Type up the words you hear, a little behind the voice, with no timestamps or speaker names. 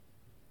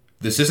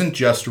This isn't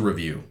just a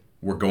review.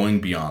 We're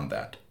going beyond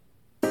that.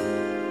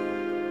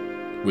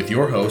 With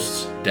your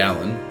hosts,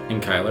 Dallin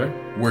and Kyler,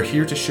 we're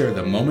here to share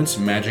the moments,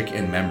 magic,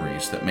 and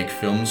memories that make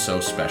films so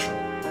special.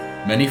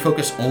 Many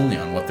focus only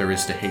on what there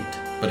is to hate,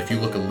 but if you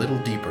look a little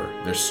deeper,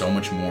 there's so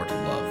much more to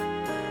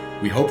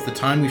love. We hope the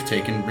time we've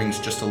taken brings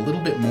just a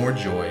little bit more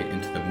joy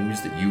into the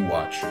movies that you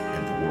watch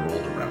and the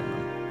world around them.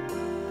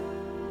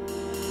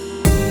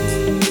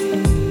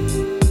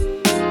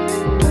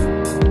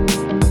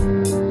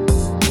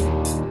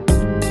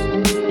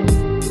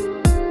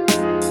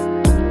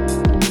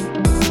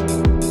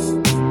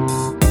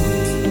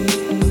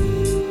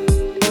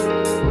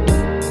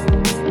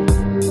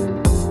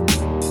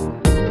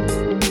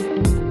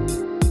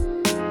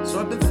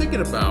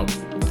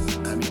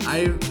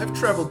 I've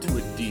traveled to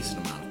a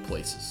decent amount of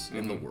places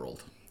in the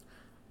world,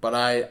 but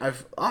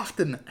I've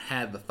often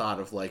had the thought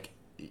of, like,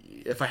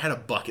 if I had a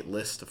bucket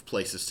list of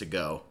places to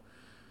go,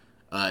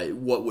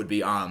 what would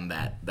be on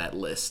that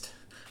list?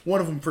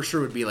 One of them for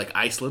sure would be, like,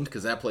 Iceland,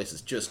 because that place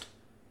is just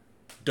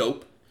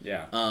dope.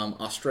 Yeah.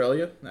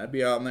 Australia, that'd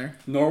be on there.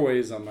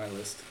 Norway's on my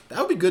list. That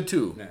would be good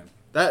too. Yeah.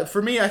 That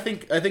for me, I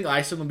think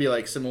Iceland would be,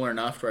 like, similar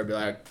enough where I'd be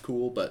like,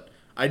 cool, but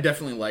I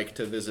definitely like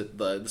to visit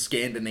the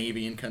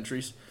Scandinavian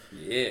countries.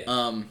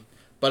 Yeah.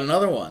 But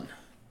another one,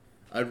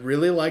 I'd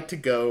really like to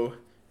go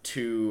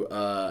to,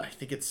 I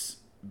think it's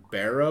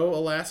Barrow,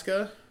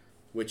 Alaska,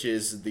 which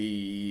is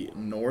the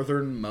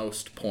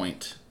northernmost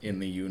point in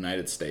the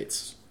United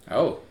States.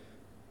 Oh.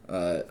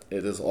 It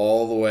is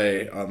all the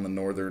way on the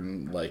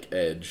northern, like,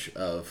 edge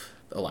of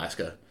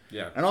Alaska.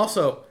 Yeah. And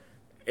also,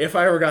 if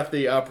I ever got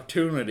the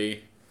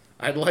opportunity,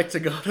 I'd like to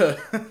go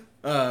to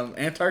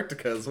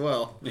Antarctica as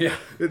well. Yeah.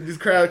 Just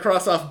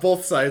cross off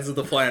both sides of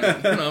the planet,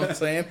 you know what I'm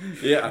saying?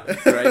 Yeah,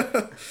 right.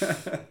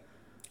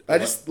 I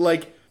just,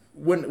 like,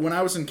 when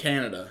I was in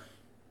Canada,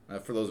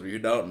 for those of you who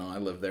don't know, I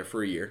lived there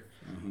for a year.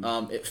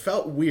 Mm-hmm. It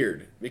felt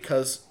weird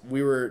because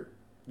we were,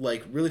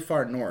 like, really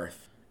far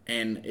north,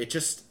 and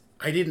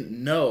I didn't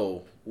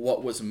know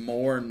what was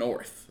more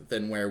north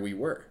than where we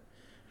were.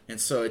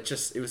 And so it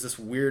was this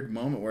weird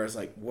moment where I was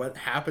like, what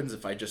happens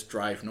if I just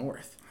drive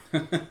north?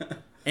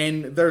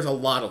 And there's a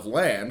lot of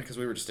land because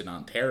we were just in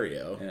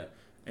Ontario. Yeah.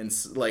 And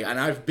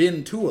I've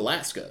been to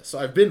Alaska, so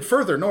I've been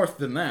further north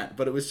than that,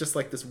 but it was just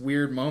like this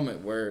weird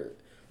moment where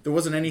there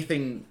wasn't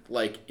anything,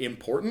 like,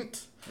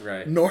 important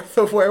north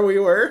of where we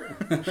were.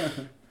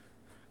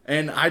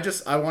 And I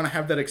want to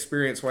have that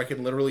experience where I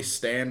can literally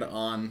stand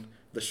on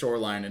the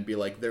shoreline and be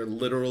like, there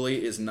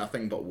literally is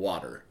nothing but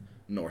water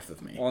north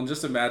of me. Well, and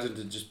just imagine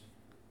to just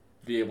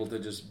be able to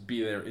just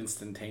be there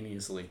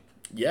instantaneously.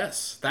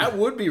 Yes, that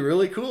would be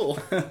really cool.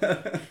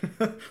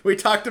 We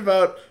talked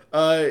about,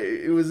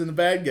 it was in The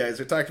Bad Guys,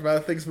 we talked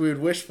about things we would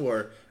wish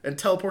for, and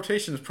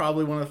teleportation is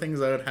probably one of the things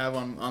I would have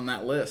on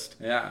that list.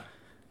 Yeah.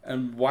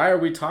 And why are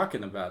we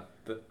talking about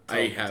the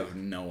I have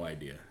no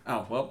idea.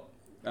 Oh, well.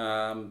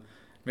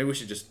 Maybe we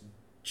should just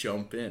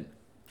jump in.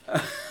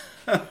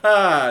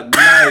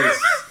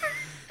 Nice.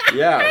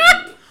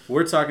 Yeah.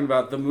 We're talking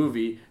about the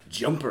movie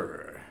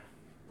Jumper.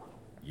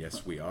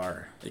 Yes, we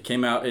are. It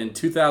came out in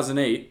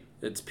 2008.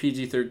 It's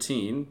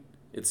PG-13.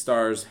 It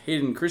stars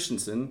Hayden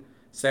Christensen,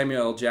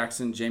 Samuel L.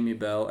 Jackson, Jamie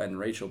Bell, and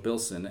Rachel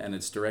Bilson, and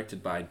it's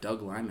directed by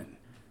Doug Liman.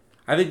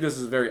 I think this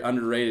is a very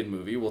underrated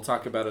movie. We'll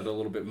talk about it a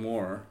little bit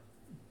more.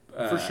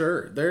 For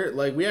sure.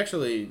 I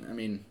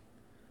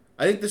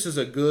think this is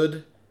a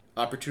good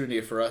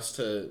opportunity for us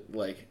to,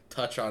 like,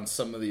 touch on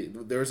some of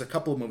there's a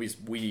couple of movies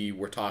we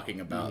were talking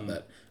about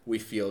that we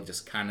feel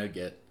just kind of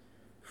get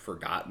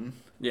forgotten.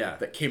 Yeah.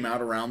 That came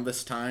out around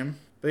this time.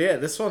 But yeah,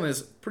 this one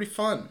is pretty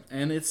fun,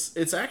 and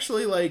it's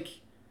actually, like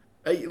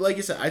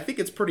you said, I think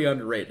it's pretty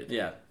underrated.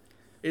 Yeah,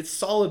 it's a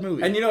solid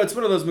movie, and it's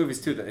one of those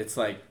movies too that it's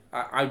like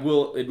I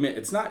will admit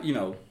it's not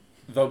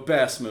the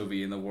best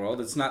movie in the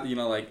world. It's not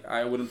like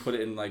I wouldn't put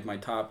it in like my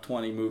top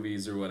 20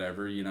 movies or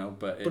whatever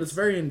but it's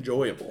very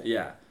enjoyable.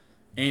 Yeah,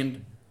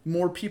 and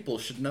more people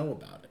should know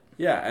about it.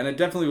 Yeah, and it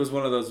definitely was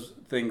one of those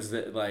things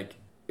that, like,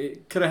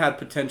 it could have had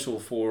potential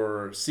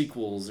for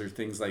sequels or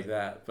things like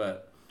that,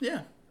 but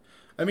yeah.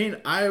 I mean,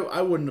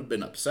 I wouldn't have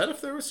been upset if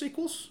there were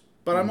sequels,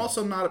 but I'm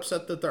also not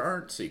upset that there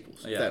aren't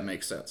sequels, if that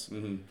makes sense.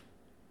 Mm-hmm.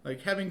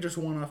 Like, having just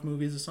one-off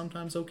movies is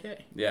sometimes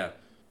okay. Yeah.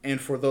 And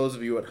for those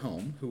of you at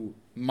home who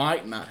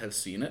might not have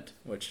seen it,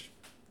 which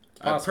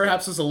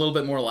perhaps is a little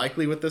bit more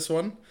likely with this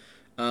one,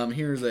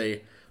 here's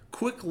a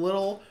quick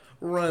little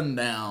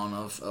rundown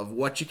of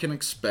what you can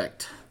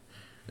expect.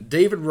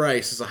 David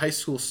Rice is a high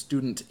school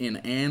student in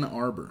Ann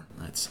Arbor.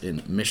 That's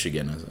in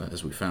Michigan,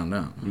 as we found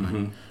out.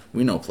 Mm-hmm.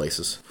 We know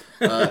places.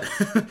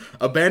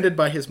 Abandoned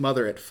by his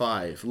mother at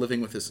 5, living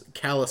with his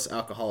callous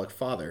alcoholic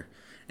father,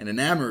 and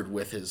enamored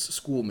with his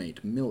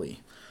schoolmate,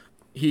 Millie.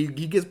 He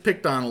gets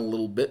picked on a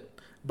little bit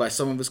by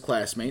some of his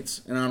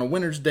classmates, and on a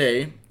winter's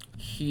day,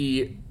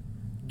 he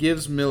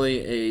gives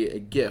Millie a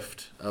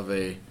gift of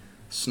a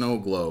snow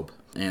globe,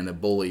 and the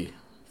bully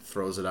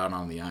throws it out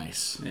on the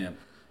ice. Yeah.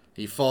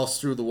 He falls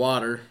through the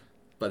water,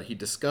 but he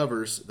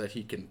discovers that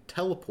he can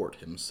teleport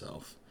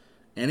himself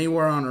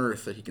anywhere on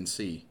Earth that he can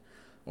see,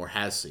 or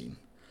has seen.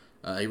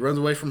 He runs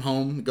away from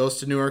home, goes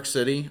to New York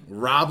City,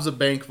 robs a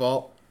bank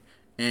vault,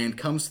 and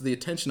comes to the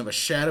attention of a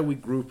shadowy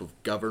group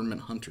of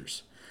government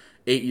hunters.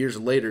 8 years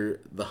later,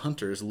 the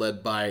hunters,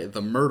 led by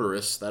the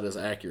murderous, that is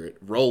accurate,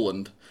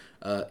 Roland,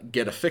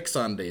 get a fix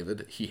on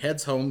David. He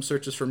heads home,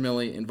 searches for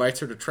Millie, invites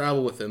her to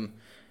travel with him,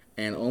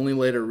 and only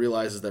later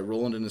realizes that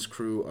Roland and his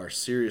crew are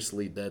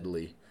seriously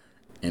deadly,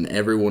 and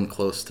everyone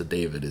close to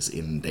David is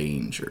in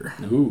danger.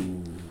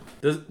 Ooh.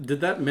 Did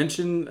that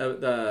mention...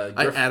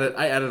 I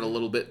added a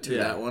little bit to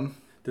that one.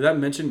 Did that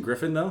mention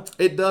Griffin, though?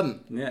 It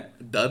doesn't. Yeah.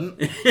 Doesn't?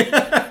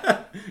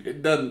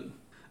 It doesn't.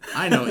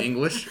 I know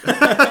English.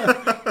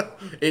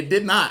 It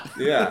did not.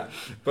 Yeah.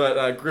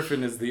 But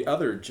Griffin is the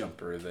other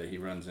jumper that he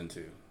runs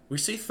into. We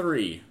see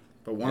 3,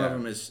 but one of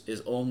them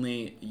is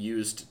only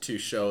used to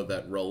show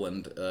that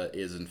Roland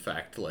is, in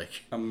fact,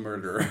 like... a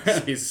murderer.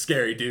 He's a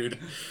scary dude.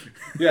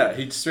 Yeah,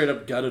 he straight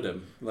up gutted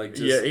him.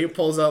 Yeah, he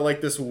pulls out,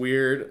 like, this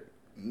weird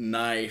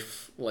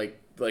knife, like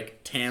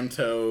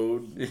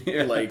Tanto,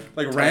 like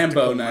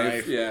Rambo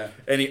knife. Yeah.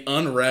 And he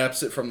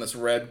unwraps it from this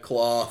red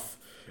cloth.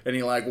 And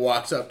he, like,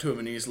 walks up to him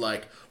and he's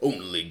like,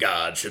 only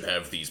God should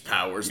have these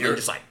powers. And they're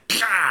just like,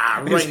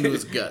 right into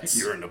his guts.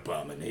 You're an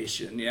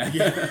abomination.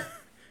 Yeah.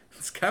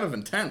 It's kind of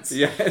intense.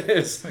 Yeah, it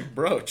is. Like,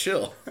 bro,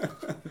 chill.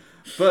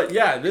 But,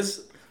 yeah,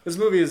 this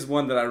movie is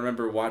one that I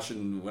remember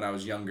watching when I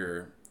was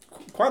younger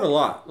quite a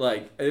lot.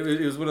 Like,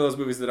 it was one of those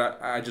movies that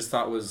I just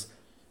thought was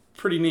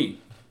pretty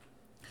neat.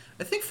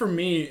 I think for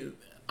me,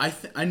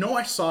 I know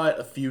I saw it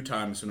a few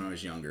times when I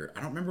was younger.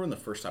 I don't remember when the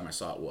first time I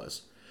saw it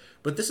was.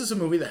 But this is a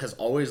movie that has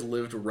always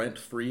lived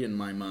rent-free in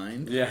my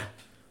mind. Yeah.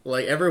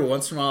 Like, every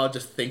once in a while, I'll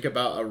just think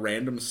about a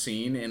random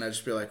scene, and I'd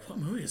just be like, what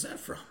movie is that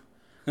from?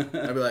 I'd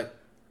be like,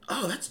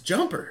 oh, that's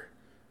Jumper.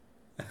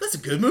 That's a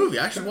good movie.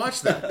 I should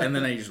watch that. And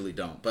then I usually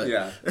don't. But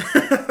yeah.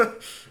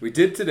 We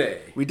did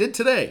today. We did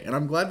today, and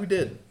I'm glad we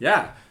did.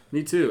 Yeah,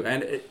 me too.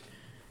 And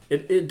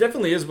it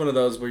definitely is one of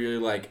those where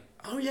you're like,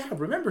 oh, yeah,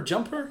 remember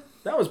Jumper?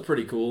 That was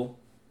pretty cool.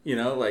 You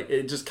know, like,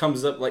 it just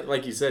comes up,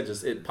 like you said,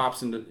 just it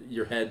pops into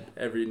your head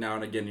every now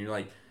and again. And you're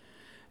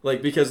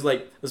like, because,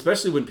 like,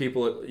 especially when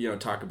people, you know,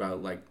 talk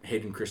about, like,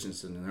 Hayden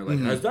Christensen, and they're like,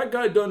 has that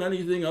guy done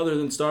anything other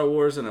than Star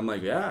Wars? And I'm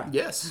like, yeah.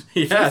 Yes.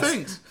 Yes.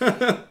 Few things.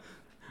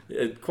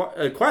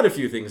 Quite a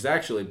few things,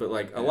 actually. But,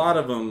 like, a lot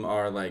of them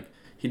are, like,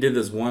 he did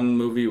this one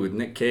movie with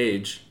Nick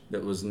Cage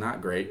that was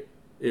not great.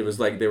 It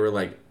was like, they were,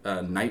 like,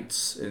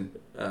 knights, and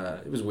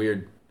it was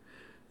weird.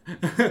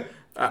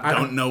 I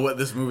don't know what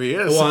this movie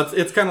is. Well,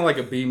 it's kind of like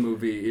a B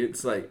movie.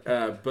 It's like,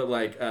 but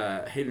like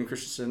Hayden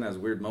Christensen has a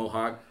weird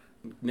mohawk.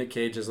 Nick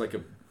Cage has like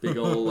a big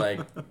old like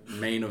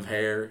mane of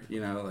hair.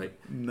 You know,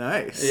 like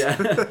nice.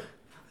 Yeah.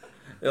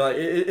 Like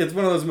it's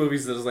one of those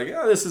movies that is like,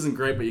 oh, this isn't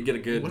great, but you get a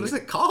good. What is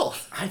it called?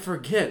 I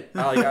forget.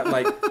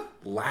 Like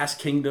Last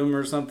Kingdom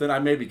or something. I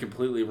may be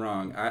completely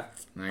wrong. I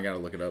gotta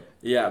look it up.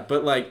 Yeah,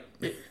 but like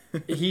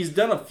he's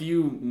done a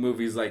few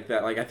movies like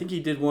that. Like I think he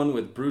did one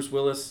with Bruce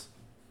Willis.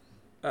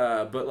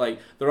 But like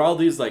they're all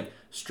these like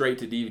straight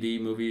to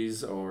DVD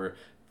movies or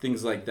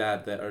things like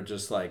that are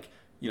just like,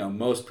 you know,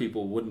 most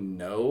people wouldn't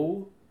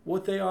know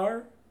what they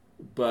are,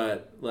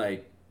 but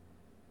like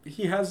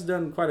he has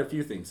done quite a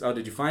few things. Oh,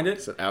 did you find it?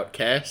 Is it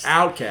Outcast?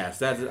 Outcast.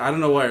 That's I don't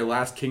know where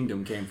Last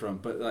Kingdom came from,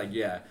 but like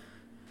yeah,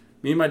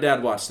 me and my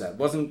dad watched that.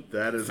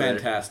 That is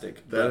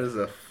fantastic. That is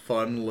a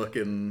fun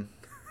looking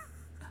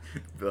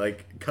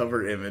like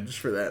cover image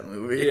for that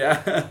movie.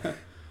 Yeah.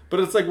 But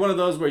it's like one of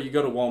those where you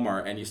go to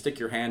Walmart and you stick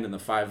your hand in the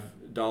 $5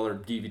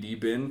 DVD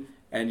bin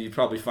and you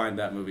probably find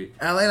that movie.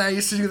 Allie and I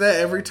used to do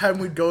that every time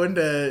we'd go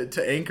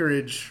into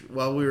Anchorage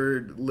while we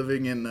were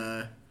living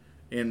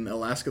in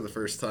Alaska the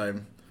first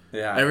time.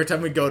 Yeah. Every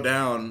time we'd go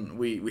down,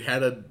 we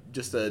had a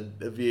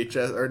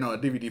VHS or no, a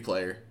DVD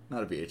player,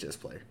 not a VHS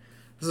player.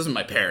 This isn't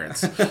my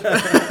parents.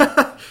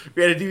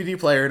 We had a DVD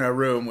player in our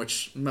room,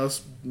 which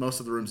most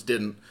of the rooms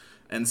didn't.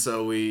 And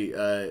so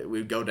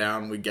we'd go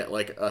down, we'd get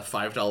like a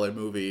 $5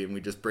 movie, and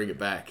we just bring it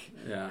back.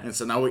 Yeah. And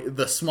so now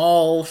the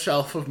small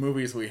shelf of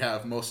movies we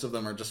have, most of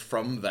them are just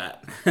from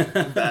that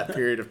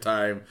period of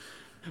time.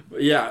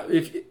 Yeah,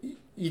 if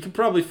you can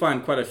probably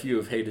find quite a few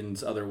of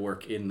Hayden's other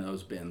work in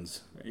those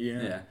bins.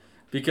 Yeah.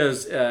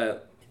 Because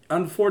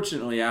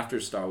unfortunately,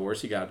 after Star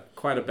Wars, he got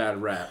quite a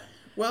bad rap.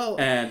 Well,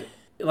 and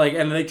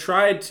they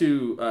tried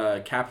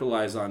to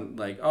capitalize on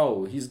like,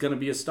 oh, he's gonna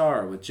be a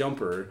star with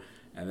Jumper.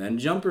 And then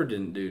Jumper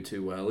didn't do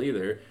too well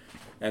either.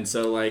 And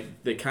so,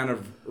 like, they kind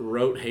of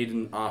wrote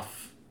Hayden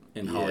off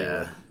in Hollywood.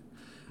 Yeah.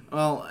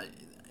 Well,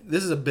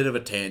 this is a bit of a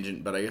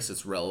tangent, but I guess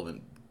it's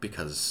relevant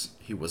because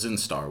he was in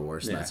Star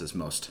Wars. And that's his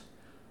most,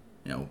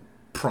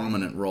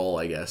 prominent role,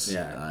 I guess.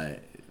 Yeah.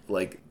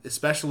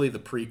 Especially the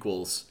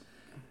prequels.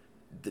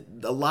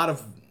 A lot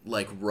of,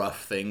 like,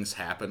 rough things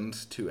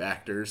happened to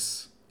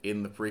actors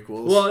in the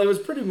prequels. Well, it was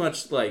pretty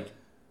much, like,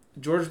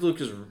 George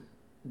Lucas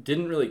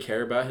didn't really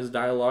care about his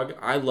dialogue.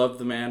 I love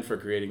the man for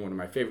creating one of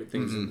my favorite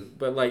things. Mm-hmm.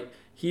 But, like,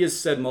 he has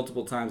said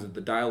multiple times that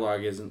the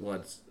dialogue isn't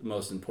what's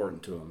most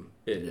important to him.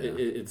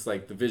 It's,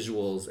 like, the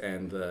visuals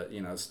and the,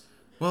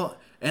 Well,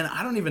 and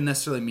I don't even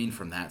necessarily mean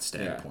from that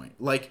standpoint.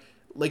 Yeah.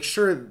 Like,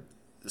 sure,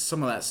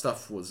 some of that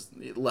stuff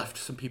it left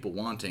some people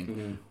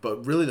wanting.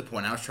 But really the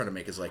point I was trying to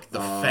make is like the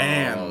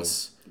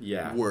fans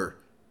were,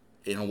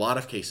 in a lot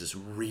of cases,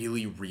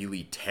 really,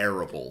 really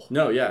terrible.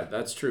 No, yeah,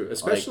 that's true.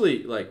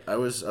 Especially like I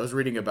was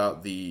reading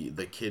about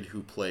the kid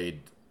who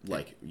played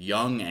like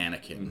young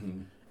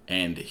Anakin,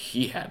 and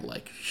he had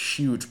like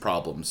huge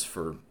problems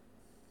for.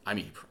 I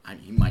mean,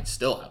 he might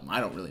still have them. I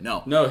don't really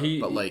know. No,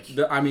 But like,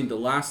 the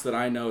last that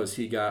I know is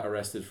he got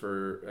arrested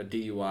for a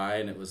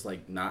DUI, and it was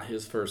like not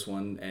his first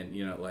one, and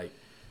like,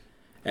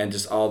 and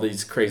just all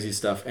these crazy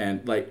stuff,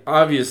 and like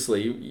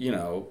obviously,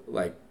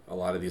 like a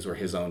lot of these were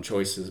his own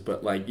choices,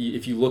 but like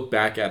if you look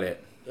back at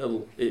it,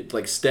 it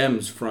like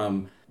stems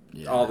from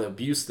all the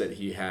abuse that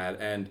he had,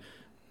 and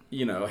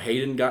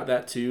Hayden got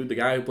that too. The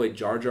guy who played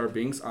Jar Jar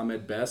Binks,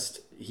 Ahmed Best,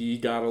 he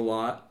got a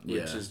lot,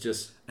 which is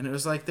just. And it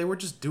was like they were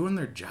just doing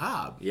their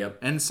job. Yep.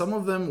 And some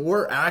of them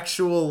were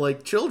actual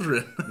like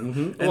children.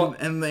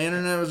 And the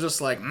internet was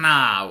just like,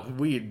 nah,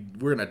 we're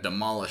gonna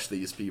demolish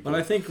these people.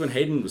 And I think when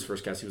Hayden was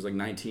first cast, he was like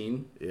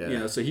 19.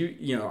 Yeah. So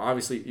he,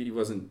 obviously he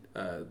wasn't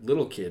a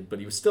little kid, but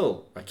he was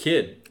still a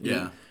kid.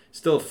 Yeah.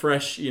 Still a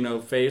fresh,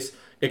 face,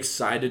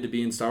 excited to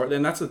be in Star Wars.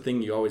 And that's the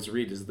thing you always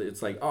read is that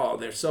it's like, oh,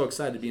 they're so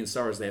excited to be in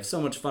Star Wars. They have so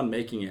much fun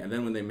making it. And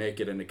then when they make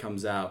it and it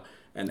comes out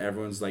and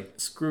everyone's like,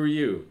 screw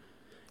you.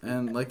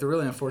 And, like, the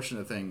really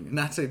unfortunate thing,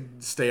 not to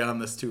stay on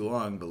this too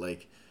long, but,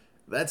 like,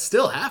 that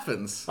still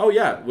happens. Oh,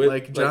 yeah. With,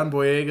 like, John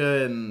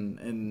Boyega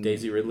and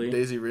Daisy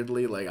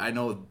Ridley. Like, I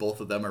know both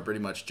of them are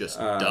pretty much just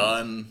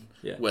done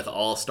with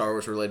all Star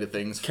Wars-related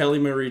things. Kelly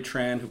Marie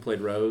Tran, who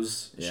played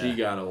Rose, she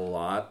got a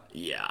lot.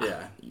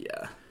 Yeah.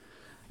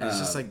 And it's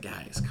just like,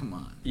 guys, come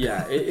on.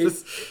 Yeah,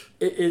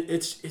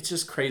 it's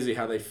just crazy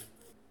how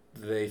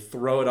they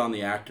throw it on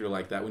the actor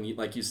like that when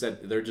like you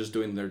said, they're just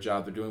doing their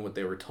job, they're doing what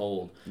they were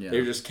told.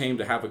 They just came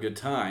to have a good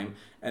time,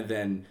 and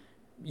then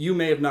you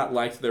may have not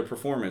liked their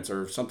performance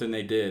or something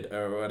they did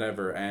or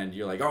whatever, and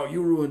you're like, oh,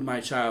 you ruined my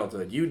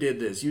childhood, you did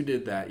this, you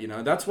did that.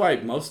 That's why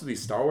most of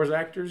these Star Wars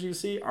actors you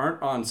see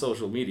aren't on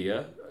social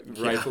media,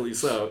 rightfully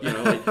so.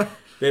 Like,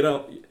 they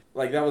don't,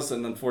 like, that was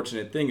an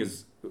unfortunate thing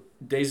is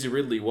Daisy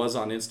Ridley was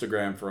on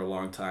Instagram for a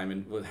long time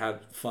and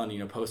had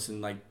fun,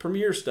 posting like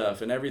premiere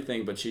stuff and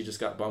everything, but she just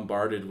got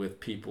bombarded with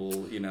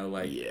people,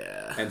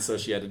 and so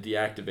she had to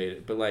deactivate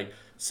it. But like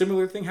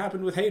similar thing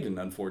happened with Hayden,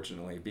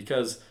 unfortunately,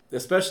 because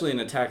especially in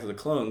Attack of the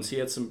Clones, he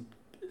had some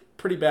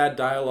pretty bad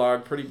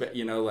dialogue, pretty bad,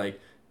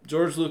 like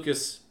George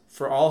Lucas,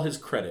 for all his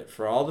credit,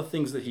 for all the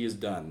things that he has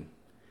done,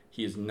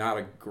 he is not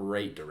a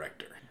great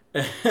director.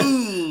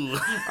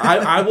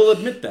 I will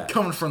admit that.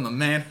 Coming from the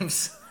man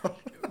himself.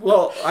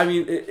 Well, I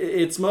mean,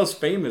 it's most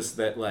famous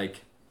that,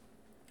 like,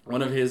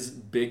 one of his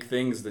big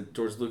things that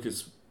George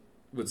Lucas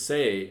would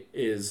say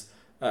is,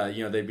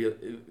 they'd be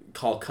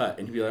call cut,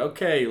 and he'd be like,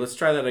 okay, let's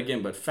try that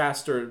again, but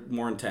faster,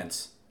 more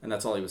intense, and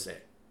that's all he would say.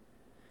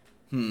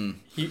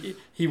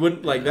 He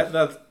wouldn't like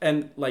that,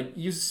 and like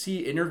you see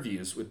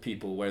interviews with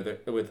people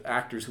with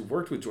actors who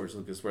worked with George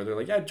Lucas where they're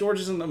like, yeah, George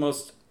isn't the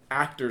most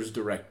actors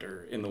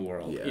director in the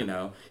world.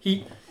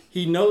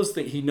 He knows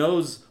he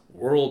knows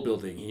world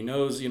building. He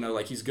knows,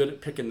 like he's good at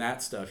picking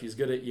that stuff. He's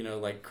good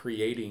at, like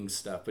creating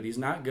stuff, but he's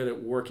not good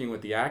at working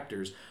with the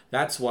actors.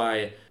 That's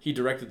why he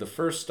directed the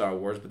first Star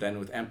Wars, but then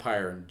with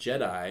Empire and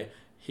Jedi,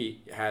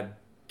 he had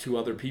two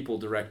other people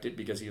direct it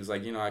because he was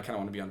like, I kind of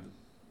want to be on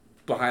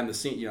behind the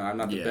scene. I'm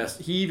not the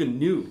best. He even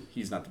knew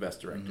he's not the best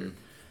director.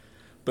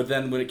 But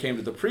then when it came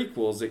to the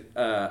prequels,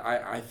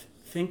 I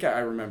think I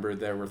remember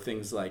there were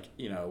things like,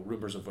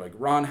 rumors of like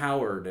Ron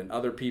Howard and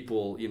other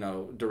people,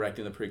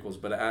 directing the prequels.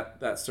 But at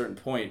that certain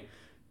point,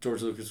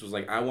 George Lucas was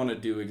like, I want to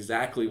do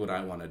exactly what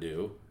I want to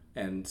do.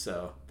 And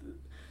so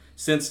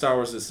since Star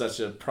Wars is such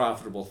a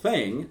profitable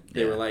thing,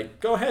 they were like,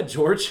 go ahead,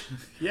 George.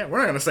 Yeah, we're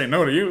not going to say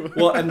no to you.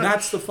 Well, and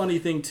that's the funny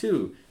thing,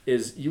 too,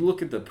 is you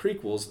look at the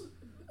prequels,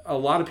 a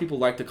lot of people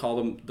like to call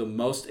them the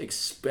most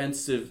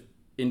expensive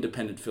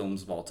independent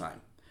films of all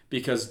time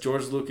because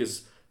George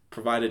Lucas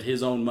provided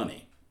his own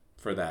money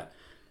for that.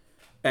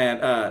 And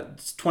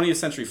 20th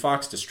Century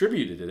Fox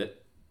distributed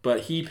it,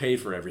 but he paid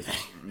for everything.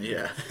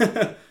 Yeah.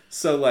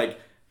 So, like,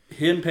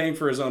 him paying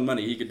for his own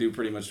money, he could do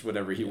pretty much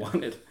whatever he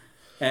wanted.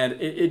 And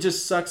it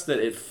just sucks that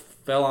it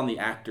fell on the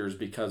actors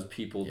because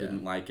people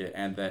didn't like it,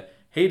 and that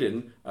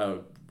Hayden, a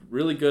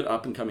really good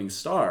up-and-coming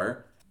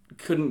star,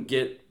 couldn't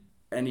get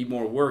any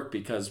more work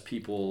because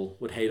people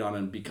would hate on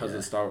him because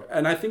of Star Wars.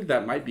 And I think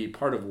that might be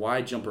part of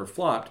why Jumper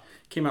flopped.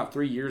 Came out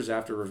 3 years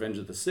after Revenge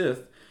of the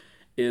Sith,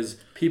 is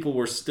people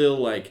were still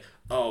like,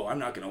 oh, I'm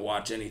not going to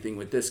watch anything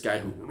with this guy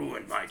who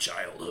ruined my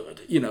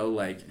childhood.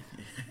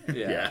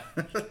 Yeah.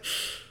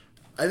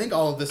 I think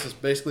all of this is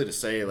basically to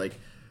say, like,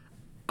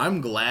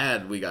 I'm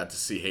glad we got to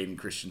see Hayden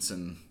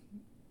Christensen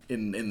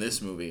in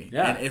this movie.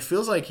 Yeah. And it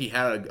feels like he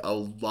had a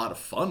lot of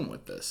fun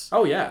with this.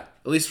 Oh, yeah.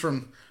 At least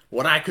from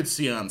what I could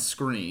see on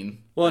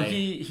screen. Well,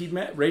 he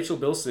met Rachel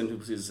Bilson, who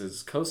was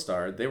his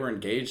co-star. They were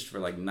engaged for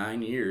like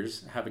 9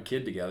 years, have a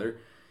kid together.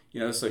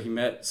 So he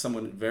met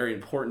someone very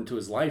important to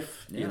his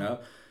life,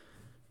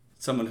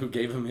 someone who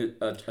gave him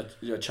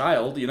a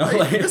child,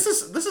 Like, this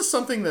is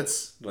something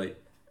that's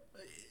like,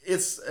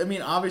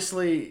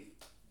 obviously,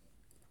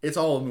 it's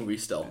all a movie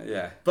still.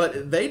 Yeah.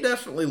 But they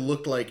definitely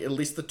looked like at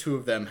least the two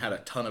of them had a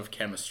ton of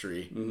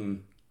chemistry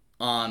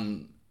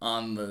on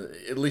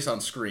at least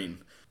on screen.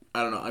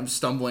 I don't know. I'm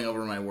stumbling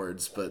over my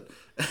words, but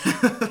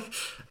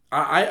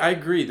I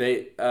agree.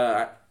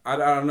 I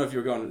don't know if you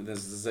were going in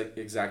this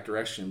exact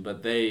direction,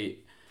 but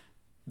it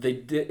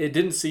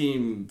didn't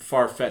seem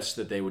far-fetched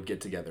that they would get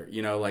together.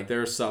 You know, like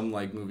there are some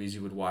like movies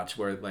you would watch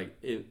where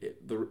like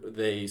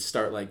they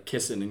start like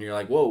kissing and you're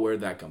like, whoa, where'd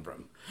that come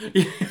from?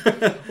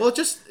 Well,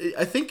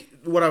 I think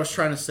what I was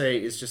trying to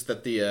say is just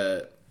that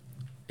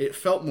it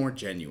felt more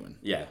genuine.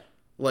 Yeah.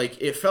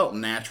 Like it felt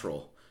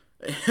natural.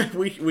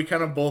 We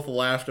kind of both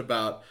laughed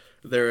about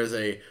there is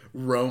a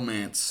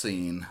romance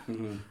scene,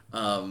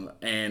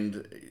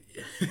 and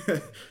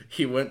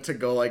he went to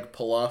go like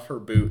pull off her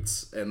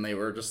boots, and they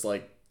were just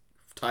like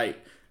tight,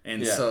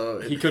 and so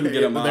he couldn't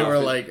get them off. They were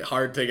like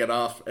hard to get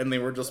off, and they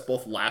were just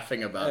both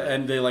laughing about it.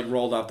 And they like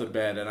rolled off the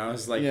bed, and I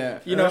was like,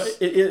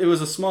 it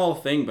was a small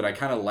thing, but I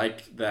kind of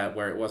liked that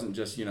where it wasn't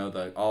just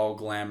the all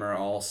glamour,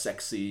 all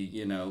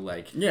sexy,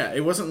 like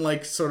it wasn't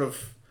like sort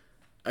of,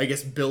 I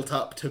guess, built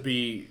up to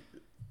be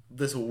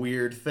this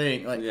weird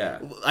thing. Like,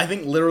 I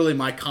think literally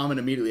my comment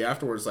immediately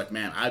afterwards was like,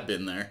 man, I've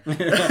been there.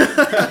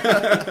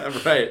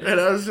 Right. And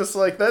I was just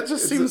like, that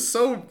just seems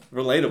so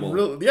relatable.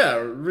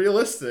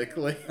 Realistic.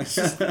 Like,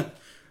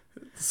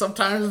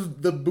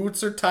 sometimes the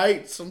boots are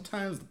tight,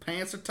 sometimes the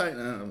pants are tight.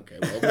 Okay,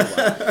 well,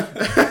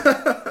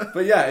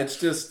 but yeah, it's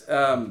just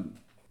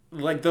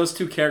like those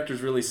two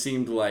characters really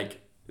seemed like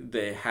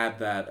they had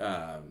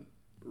that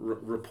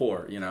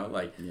rapport,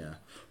 like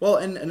Well,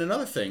 and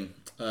another thing,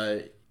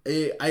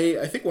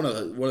 I think one of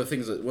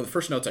the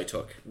first notes I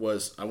took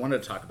was I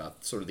wanted to talk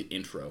about sort of the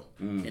intro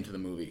into the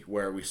movie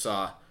where we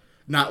saw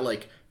not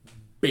like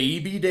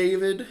baby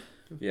David,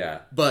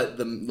 but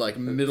the like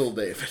middle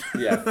David,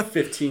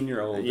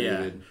 15-year-old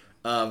David,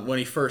 when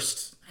he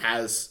first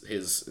has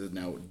his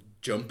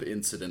jump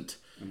incident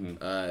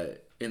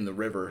in the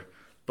river.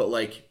 But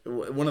like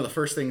one of the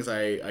first things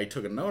I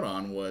took a note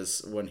on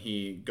was when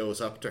he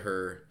goes up to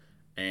her.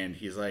 And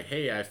he's like,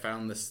 hey, I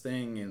found this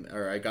thing,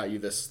 or I got you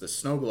this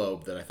snow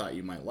globe that I thought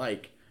you might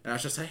like. And I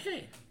was just like,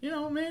 hey,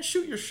 man,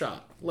 shoot your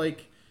shot.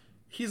 Like,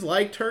 he's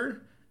liked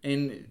her,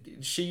 and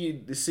it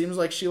seems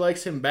like she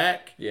likes him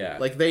back. Yeah.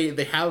 Like,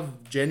 they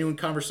have genuine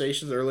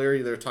conversations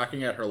earlier. They're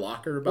talking at her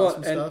locker about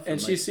some stuff. And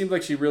she seemed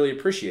like she really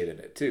appreciated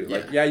it, too.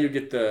 Like, you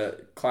get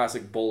the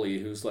classic bully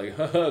who's like,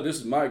 haha, this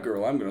is my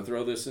girl. I'm going to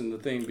throw this in the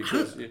thing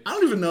because... I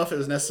don't even know if it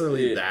was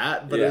necessarily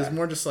that, but it was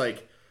more just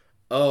like...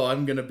 oh,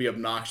 I'm going to be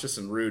obnoxious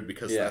and rude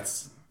because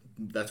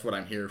that's what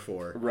I'm here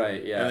for.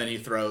 Right, yeah. And then he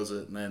throws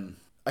it. And then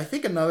I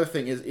think another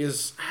thing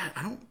is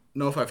I don't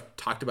know if I've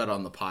talked about it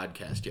on the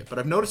podcast yet, but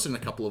I've noticed in a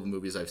couple of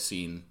movies I've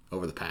seen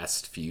over the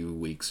past few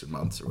weeks or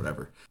months or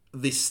whatever,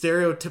 the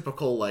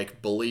stereotypical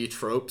like bully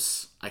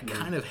tropes, I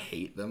kind of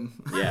hate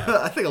them.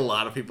 Yeah. I think a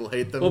lot of people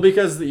hate them. Well,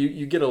 because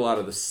you get a lot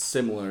of the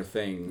similar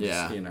things,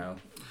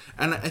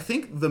 And I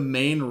think the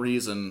main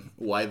reason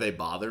why they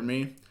bother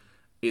me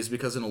is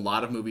because in a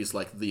lot of movies,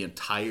 like, the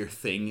entire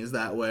thing is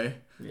that way.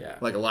 Yeah.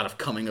 Like, a lot of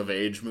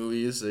coming-of-age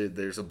movies,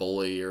 there's a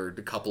bully or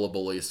a couple of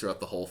bullies throughout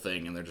the whole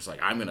thing, and they're just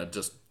like, I'm going to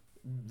just,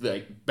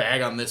 like,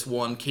 bag on this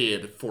one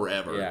kid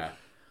forever. Yeah.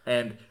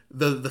 And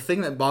the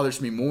thing that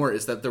bothers me more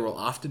is that there will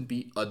often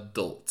be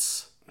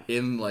adults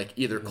in, like,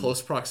 either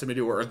close proximity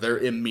or their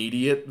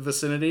immediate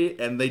vicinity,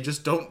 and they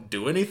just don't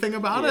do anything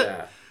about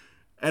it.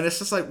 And it's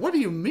just like, what do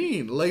you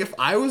mean? Like, if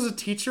I was a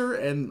teacher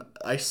and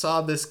I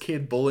saw this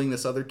kid bullying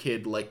this other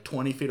kid like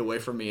 20 feet away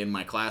from me in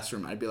my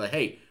classroom, I'd be like,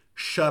 hey,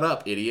 shut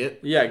up, idiot.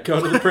 Yeah, go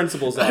to the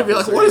principal's office. I'd be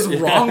like, what is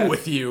wrong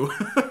with you?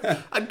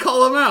 I'd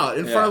call him out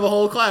in front of the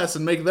whole class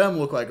and make them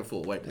look like a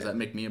fool. Wait, does that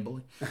make me a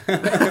bully?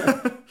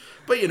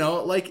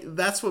 But, like,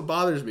 that's what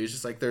bothers me. It's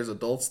just like there's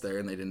adults there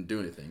and they didn't do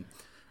anything.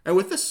 And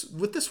with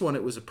this one,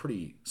 it was a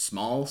pretty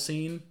small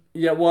scene.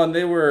 Yeah, well, and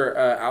they were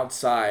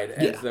outside,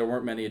 and there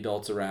weren't many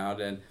adults around,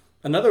 and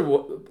another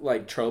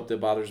like trope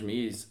that bothers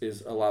me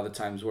is a lot of the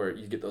times where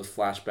you get those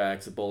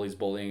flashbacks, the bullies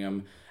bullying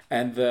them,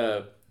 and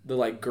the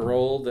like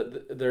girl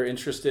that they're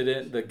interested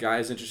in, the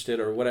guy's interested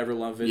or whatever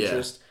love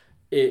interest,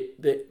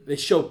 they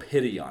show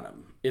pity on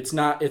him. It's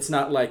not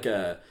like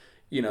a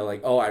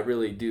like, oh, I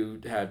really do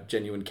have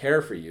genuine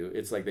care for you.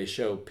 It's like they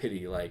show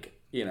pity, like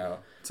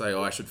it's like,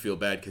 oh, I should feel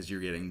bad because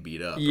you're getting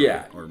beat up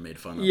or made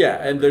fun of. Yeah,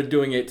 and they're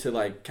doing it to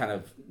like kind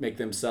of make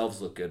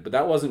themselves look good. But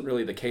that wasn't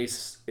really the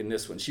case in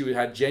this one. She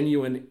had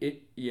genuine,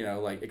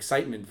 like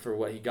excitement for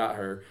what he got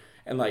her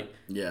and like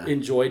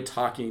enjoyed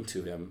talking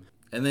to him.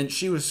 And then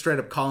she was straight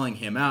up calling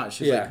him out.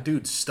 She's like,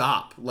 dude,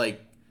 stop.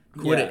 Like,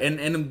 quit it.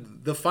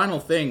 And the final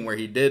thing where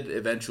he did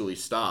eventually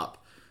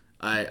stop,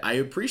 I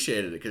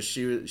appreciated it because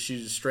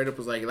she straight up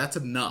was like, that's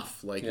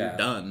enough. Like, you're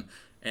done.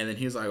 And then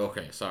he was like,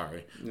 okay,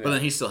 sorry. Yeah. But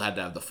then he still had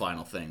to have the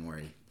final thing where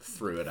he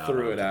threw it out.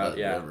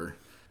 River.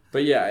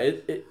 But yeah,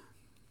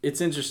 it's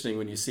interesting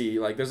when you see,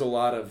 like, there's a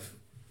lot of,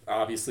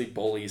 obviously,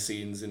 bully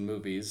scenes in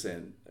movies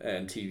and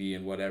TV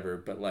and whatever.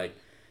 But, like,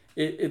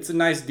 it's a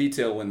nice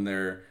detail when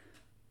they're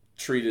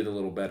treated a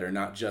little better,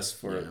 not just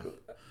for... Yeah.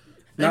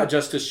 Not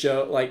just to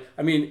show, like,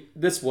 I mean,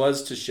 this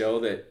was to show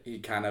that he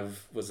kind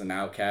of was an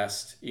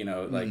outcast, you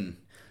know, like,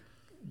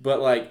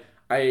 but like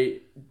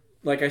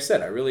I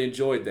said, I really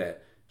enjoyed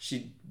that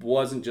she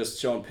wasn't just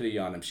showing pity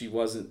on him. She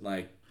wasn't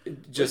like,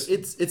 just...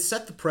 It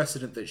set the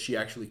precedent that she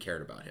actually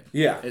cared about him.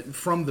 Yeah.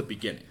 From the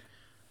beginning.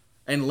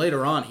 And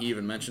later on, he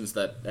even mentions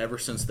that ever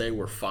since they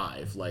were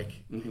 5, like,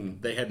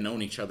 they had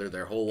known each other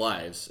their whole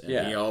lives,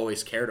 and he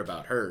always cared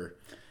about her.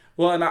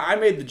 Well, and I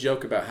made the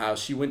joke about how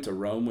she went to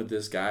Rome with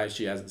this guy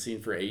she hasn't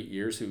seen for 8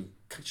 years, who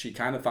she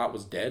kind of thought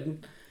was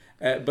dead.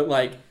 But,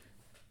 like,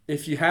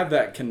 if you have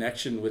that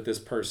connection with this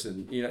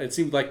person, you know, it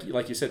seemed like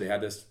you said, they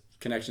had this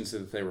connection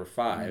since they were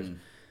 5.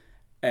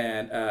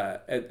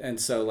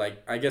 And so,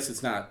 like, I guess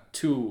it's not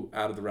too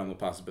out of the realm of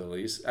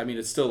possibilities. I mean,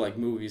 it's still, like,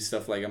 movie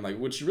stuff. Like, I'm like,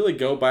 would she really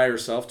go by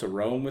herself to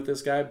Rome with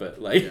this guy?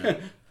 But, like... Yeah.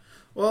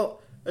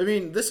 Well, I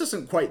mean, this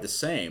isn't quite the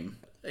same.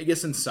 I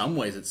guess in some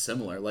ways it's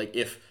similar. Like,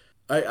 if...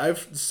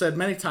 I've said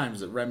many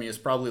times that Remy is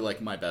probably,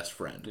 like, my best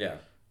friend. Yeah.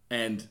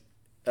 And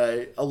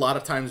a lot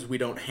of times we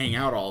don't hang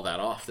out all that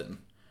often.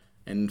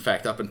 And in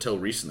fact, up until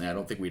recently, I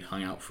don't think we'd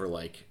hung out for,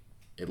 like,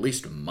 at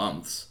least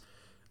months.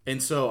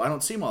 And so I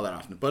don't see him all that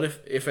often. But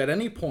if at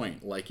any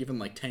point, like, even,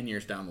 like, 10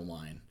 years down the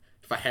line,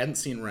 if I hadn't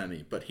seen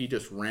Remy, but he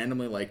just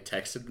randomly, like,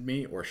 texted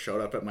me or showed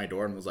up at my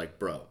door and was like,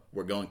 bro,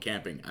 we're going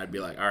camping, I'd be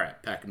like, all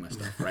right, packing my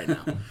stuff right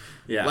now.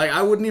 Yeah. Like,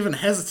 I wouldn't even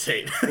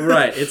hesitate.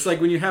 Right. It's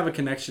like when you have a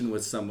connection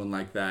with someone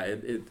like that,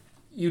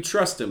 you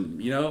trust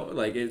him, you know?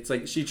 Like, it's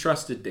like she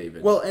trusted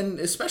David. Well, and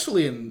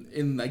especially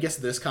in I guess,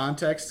 this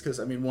context, because,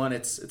 I mean, one,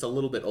 it's a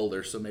little bit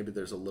older, so maybe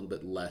there's a little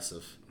bit less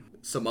of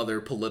some other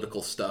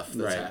political stuff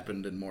that's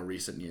happened in more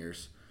recent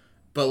years.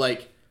 But,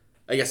 like,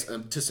 I guess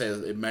to say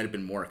it might have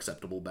been more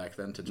acceptable back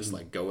then to just,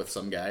 like, go with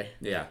some guy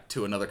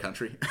to another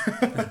country.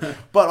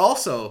 But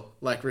also,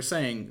 like we're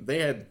saying, they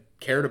had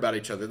cared about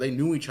each other. They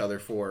knew each other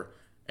for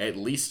at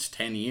least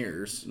 10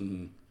 years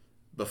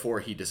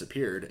before he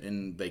disappeared,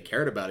 and they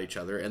cared about each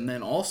other. And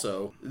then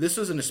also, this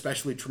was an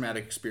especially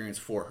traumatic experience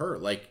for her.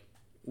 Like,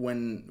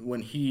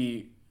 when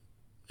he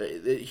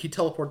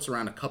teleports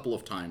around a couple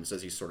of times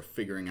as he's sort of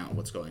figuring out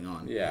what's going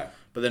on. Yeah.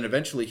 But then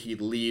eventually he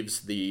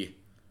leaves the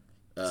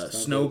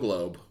snow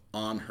globe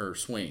on her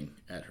swing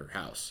at her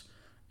house.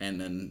 And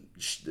then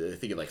I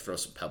think it, like,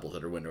 throws some pebbles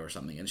at her window or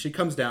something. And she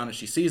comes down and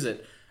she sees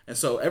it. And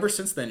so ever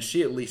since then,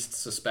 she at least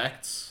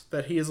suspects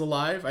that he is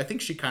alive. I think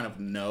she kind of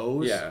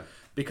knows. Yeah.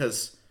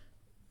 Because,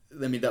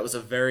 I mean, that was a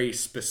very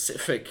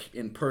specific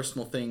and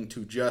personal thing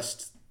to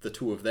just the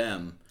two of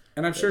them.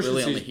 And I'm sure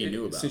really only he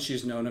knew about. Since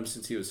she's known him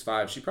since he was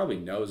 5, she probably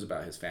knows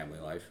about his family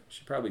life.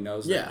 She probably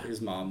knows that his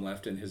mom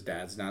left and his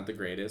dad's not the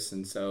greatest.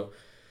 And so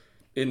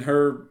in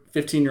her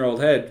 15-year-old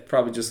head,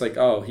 probably just like,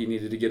 oh, he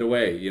needed to get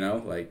away, you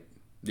know? Like,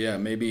 yeah,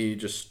 maybe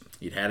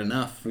he'd had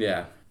enough.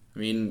 Yeah. I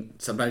mean,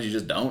 sometimes you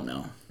just don't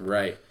know.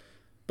 Right.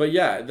 But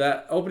yeah,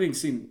 that opening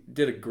scene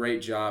did a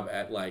great job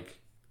at, like,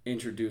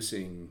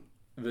 introducing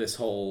this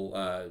whole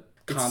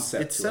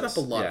concept. It set up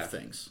a lot of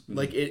things. Mm-hmm.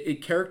 Like,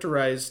 it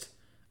characterized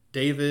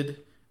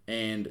David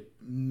and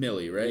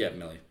Millie, right? Yeah,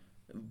 Millie.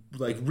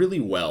 Like, really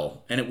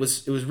well. And it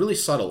was really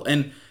subtle.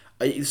 And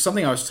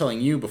something I was telling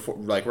you before,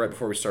 like, right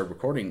before we started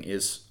recording,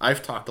 is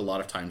I've talked a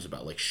lot of times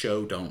about, like,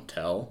 show, don't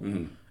tell.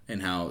 Mm-hmm.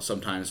 And how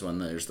sometimes when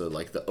there's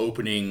the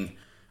opening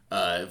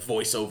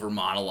voiceover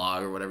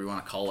monologue or whatever you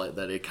want to call it,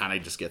 that it kind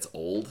of just gets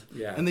old.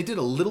 Yeah. And they did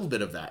a little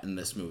bit of that in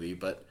this movie,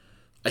 but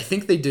I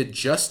think they did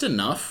just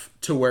enough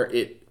to where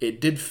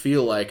it did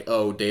feel like,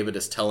 oh, David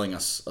is telling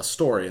us a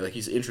story. Like,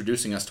 he's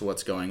introducing us to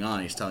what's going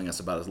on. He's telling us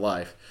about his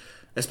life.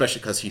 Especially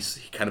because he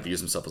kind of views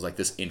himself as, like,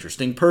 this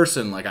interesting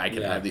person. Like, I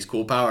can have these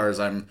cool powers.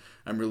 I'm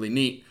really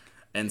neat.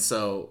 And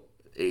so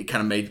it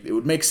kind of it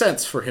would make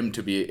sense for him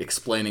to be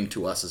explaining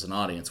to us as an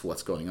audience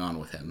what's going on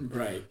with him.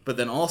 Right. But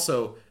then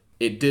also,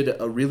 it did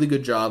a really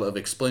good job of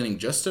explaining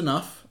just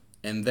enough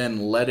and then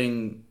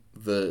letting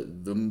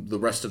the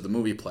rest of the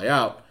movie play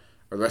out,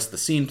 or the rest of the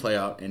scene play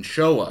out, and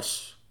show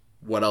us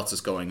what else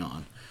is going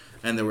on.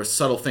 And there were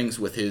subtle things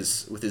with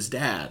his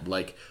dad,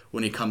 like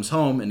when he comes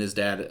home and his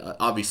dad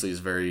obviously is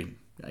very,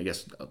 I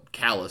guess,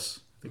 callous.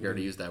 I think I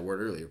already used that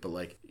word earlier, but,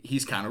 like,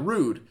 he's kind of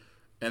rude.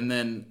 And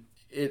then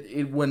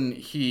when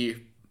he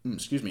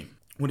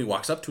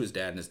walks up to his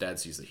dad and his dad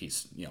sees that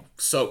he's, you know,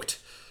 soaked.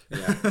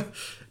 Yeah.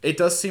 It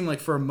does seem like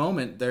for a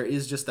moment there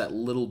is just that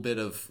little bit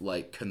of,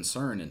 like,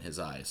 concern in his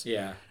eyes.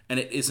 Yeah. And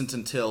it isn't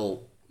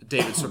until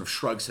David sort of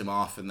shrugs him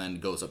off and then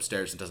goes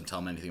upstairs and doesn't tell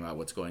him anything about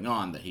what's going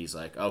on that he's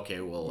like, okay,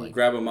 well, like,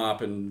 grab a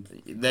mop and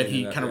then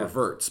he kind of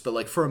reverts. But,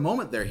 like, for a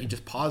moment there, he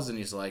just pauses and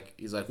he's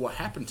like, what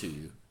happened to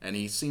you? And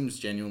he seems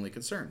genuinely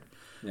concerned.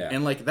 Yeah.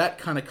 And, like, that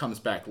kind of comes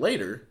back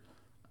later.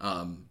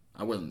 I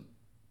wasn't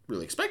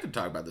really expected to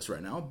talk about this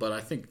right now, but I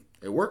think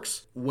it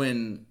works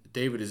when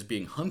David is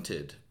being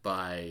hunted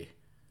by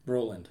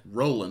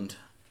Roland,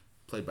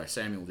 played by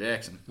Samuel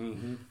Jackson.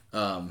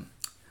 Mm-hmm.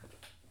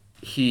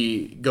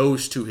 He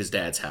goes to his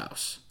dad's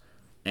house,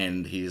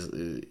 and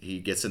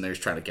he gets in there. He's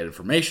trying to get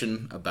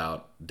information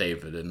about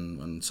David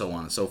and so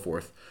on and so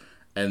forth.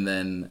 And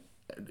then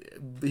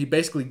he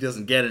basically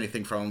doesn't get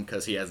anything from him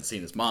because he hasn't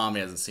seen his mom.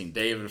 He hasn't seen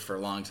David for a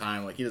long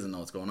time. Like, he doesn't know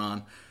what's going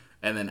on.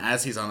 And then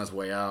as he's on his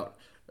way out,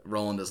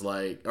 Roland is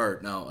like,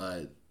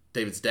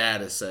 David's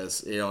dad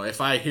says,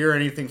 if I hear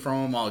anything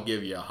from him, I'll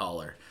give you a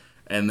holler.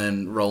 And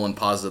then Roland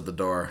pauses at the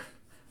door,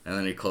 and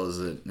then he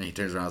closes it, and he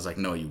turns around and is like,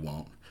 no, you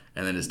won't.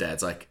 And then his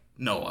dad's like,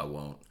 no, I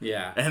won't.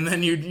 Yeah. And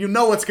then you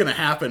know what's going to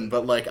happen,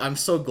 but, like, I'm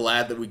so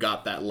glad that we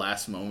got that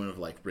last moment of,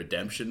 like,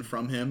 redemption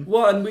from him.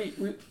 Well, and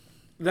we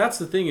that's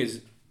the thing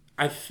is,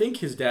 I think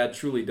his dad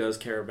truly does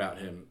care about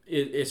him.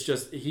 It's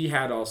just he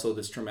had also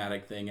this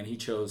traumatic thing, and he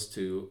chose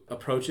to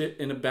approach it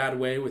in a bad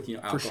way with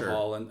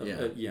alcohol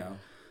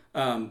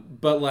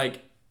but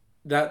like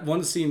that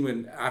one scene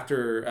when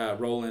after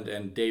Roland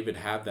and David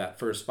have that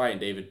first fight,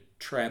 and David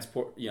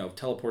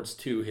teleports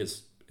to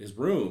his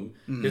room,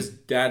 his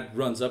dad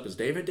runs up as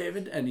David,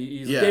 and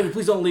he's like, David,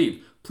 please don't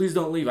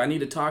leave. I need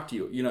to talk to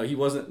you. He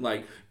wasn't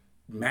like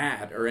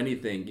mad or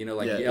anything, it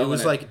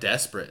was like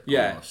desperate.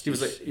 He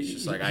was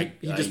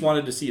like, he just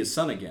wanted to see his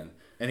son again,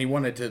 and he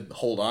wanted to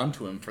hold on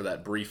to him for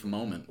that brief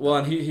moment. Well,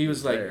 and he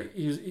was like,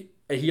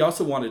 he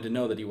also wanted to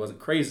know that he wasn't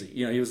crazy.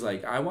 He was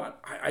like,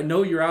 I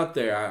know you're out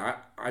there.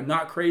 I'm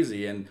not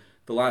crazy. And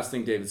the last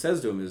thing David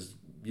says to him is,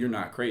 you're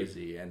not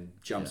crazy, and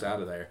jumps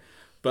out of there.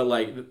 But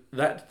like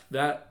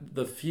that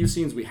the few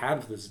scenes we had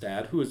with his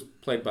dad, who was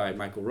played by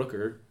Michael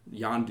Rooker,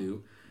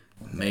 Yondu.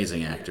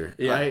 Amazing actor.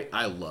 Yeah.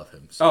 I love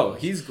him. So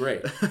he's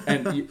great.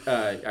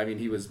 And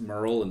he was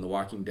Merle in The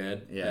Walking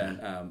Dead.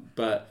 Yeah. And,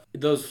 but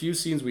those few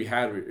scenes we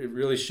had, it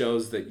really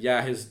shows that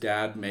his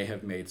dad may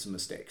have made some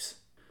mistakes.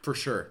 For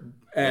sure.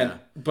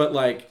 But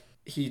like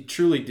he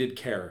truly did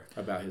care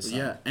about his son.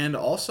 Yeah, and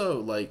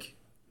also like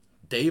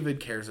David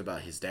cares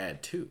about his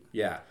dad too.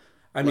 Yeah.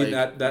 I mean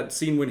that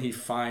scene when he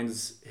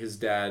finds his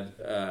dad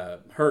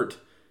hurt,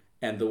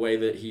 and the way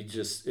that he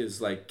just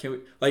is like,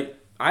 I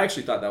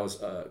actually thought that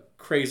was a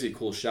crazy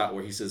cool shot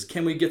where he says,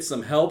 "Can we get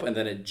some help?" And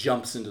then it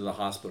jumps into the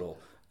hospital,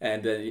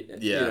 and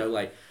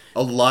then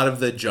a lot of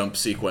the jump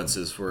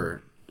sequences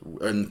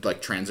and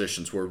like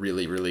transitions were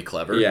really, really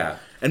clever. Yeah,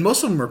 and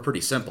most of them were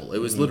pretty simple. It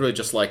was literally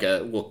just like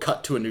we'll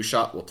cut to a new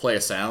shot, we'll play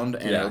a sound,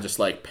 and it'll just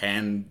like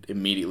pan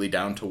immediately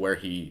down to where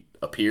he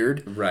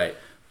appeared. Right.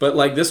 But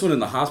like this one in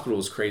the hospital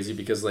was crazy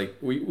because like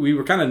we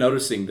were kind of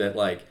noticing that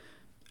like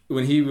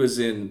when he was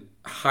in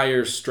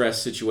higher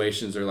stress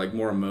situations or like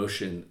more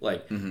emotion,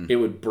 like it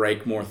would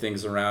break more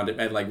things around it.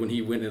 And like when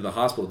he went into the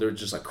hospital, there was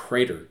just a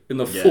crater in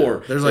the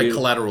floor. There's like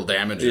collateral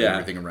damage and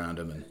everything around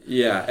him.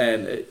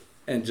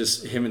 And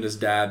just him and his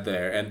dad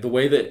there, and the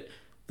way that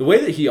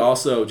he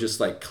also just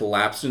like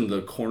collapsed into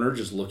the corner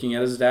just looking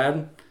at his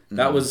dad,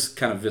 that was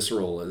kind of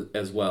visceral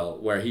as well,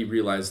 where he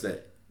realized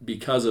that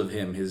because of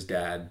him his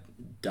dad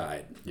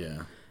died.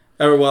 Yeah.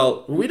 Or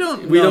well, we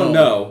don't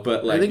know,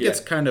 but like I think it's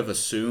kind of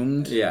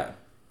assumed. Yeah.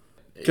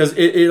 Because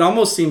it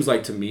almost seems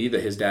like to me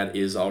that his dad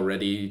is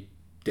already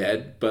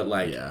dead, but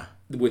like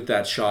with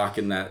that shock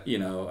and that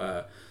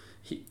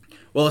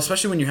well,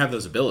 especially when you have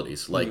those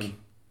abilities, like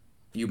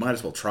you might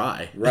as well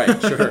try. Right,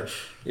 sure.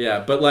 Yeah,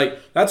 but like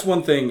that's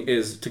one thing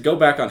is to go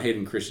back on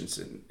Hayden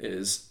Christensen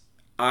is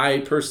I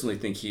personally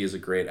think he is a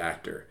great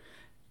actor.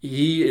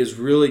 He is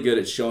really good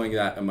at showing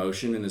that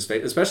emotion in his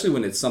face, especially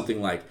when it's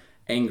something like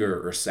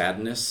anger or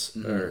sadness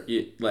or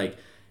like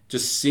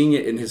just seeing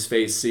it in his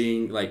face,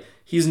 seeing like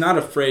he's not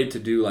afraid to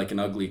do like an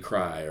ugly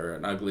cry or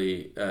an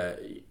ugly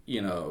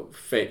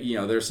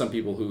there's some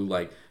people who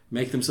like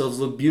make themselves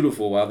look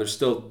beautiful while they're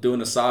still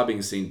doing a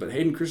sobbing scene, but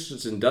Hayden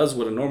Christensen does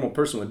what a normal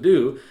person would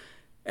do,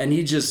 and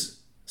he just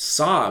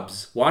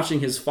sobs watching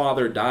his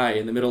father die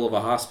in the middle of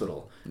a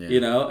hospital.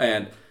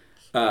 And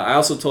I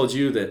also told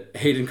you that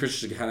Hayden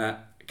Christensen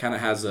kind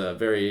of has a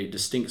very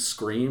distinct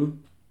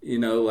scream,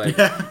 like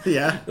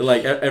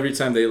like every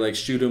time they like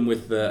shoot him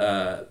with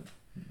the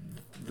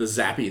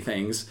zappy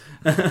things.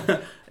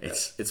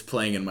 It's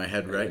playing in my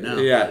head right now.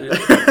 Yeah,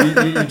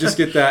 you just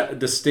get that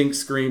distinct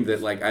scream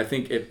that like I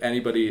think if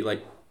anybody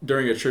like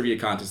during a trivia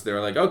contest they were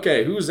like,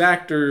 okay, whose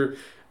actor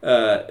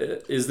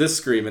is this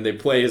scream, and they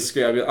play his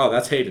scream, I'd be like, oh,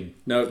 that's Hayden,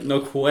 no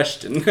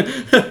question.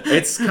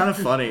 It's kind of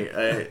funny.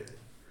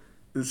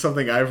 It's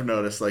something I've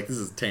noticed, like this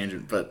is a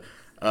tangent, but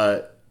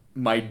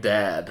my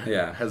dad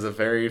has a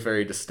very,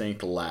 very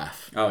distinct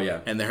laugh. Oh yeah.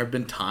 And there have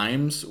been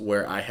times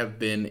where I have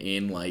been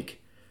in like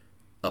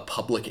a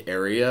public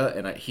area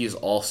and he's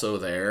also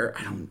there.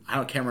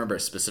 I can't remember a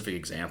specific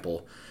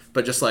example,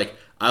 but just like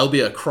I'll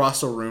be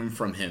across a room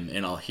from him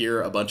and I'll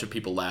hear a bunch of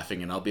people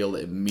laughing and I'll be able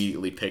to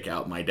immediately pick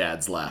out my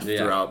dad's laugh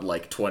throughout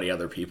like 20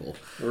 other people.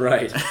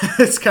 Right.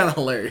 It's kind of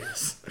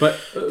hilarious. But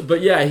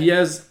yeah,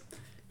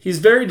 he's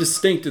very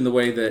distinct in the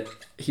way that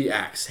he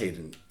acts,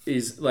 Hayden.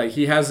 He's like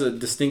he has a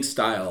distinct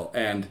style,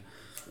 and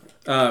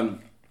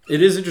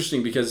it is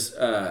interesting because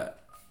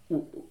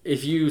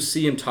if you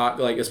see him talk,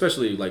 like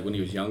especially like when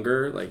he was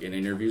younger, like in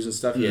interviews and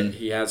stuff,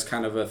 he has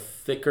kind of a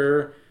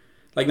thicker,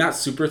 like not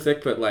super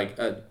thick, but like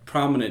a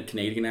prominent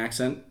Canadian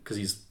accent because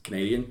he's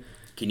Canadian.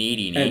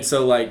 And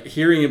so like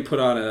hearing him put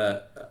on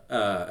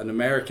an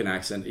American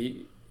accent,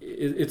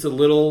 it's a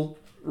little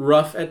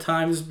rough at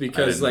times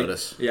because like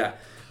notice. yeah.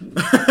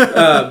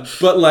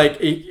 But like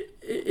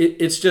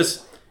it's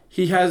just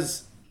he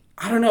has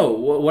I don't know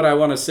what I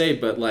want to say,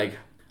 but like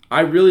I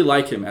really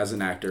like him as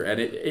an actor, and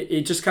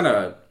it just kind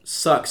of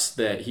sucks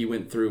that he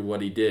went through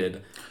what he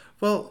did.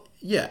 Well,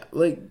 yeah,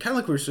 like kind of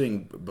like we were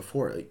saying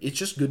before, like, it's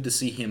just good to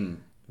see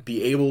him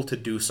be able to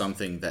do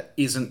something that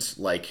isn't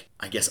like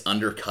I guess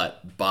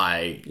undercut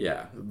by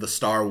the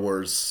Star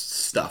Wars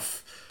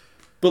stuff.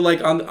 But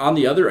like on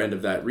the other end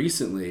of that,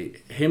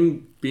 recently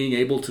him being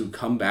able to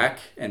come back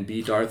and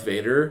be Darth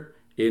Vader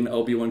in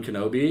Obi-Wan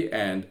Kenobi,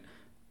 and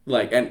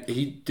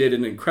he did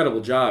an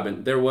incredible job,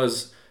 and there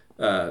was.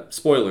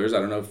 Spoilers. I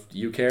don't know if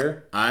you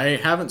care. I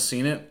haven't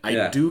seen it.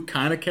 I do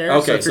kind of care.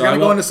 Okay, so if you're going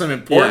to go into some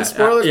important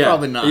spoilers,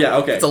 probably not. Yeah,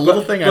 okay. It's a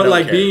little thing I don't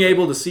care. But being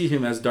able to see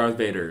him as Darth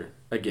Vader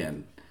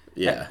again.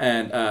 Yeah.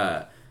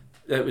 And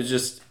it was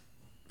just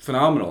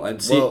phenomenal.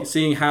 And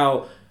seeing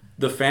how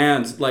the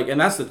fans, and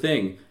that's the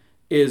thing,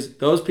 is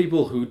those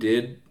people who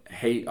did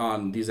hate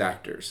on these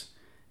actors,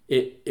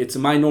 it's a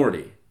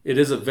minority. It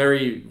is a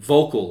very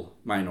vocal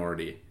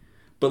minority.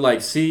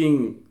 But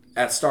seeing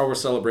at Star Wars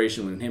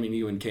Celebration when him and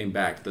Ewan came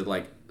back,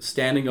 the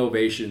standing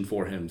ovation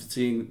for him,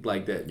 seeing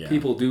that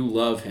people do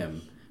love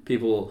him,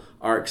 people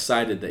are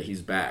excited that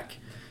he's back.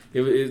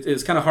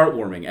 It's kind of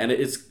heartwarming, and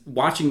it's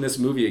watching this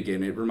movie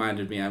again. It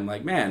reminded me, I'm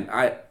like, man,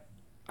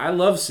 I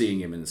love seeing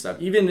him and stuff.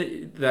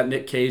 Even that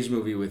Nick Cage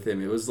movie with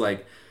him, it was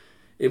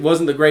it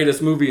wasn't the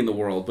greatest movie in the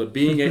world, but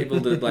being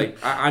able to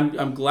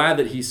I'm glad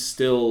that he's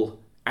still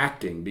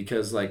acting,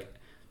 because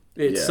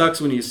it sucks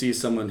when you see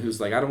someone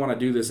who's I don't want to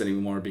do this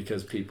anymore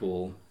because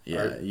people.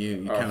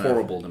 You are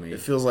horrible to me. It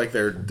feels like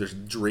their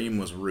dream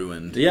was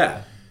ruined.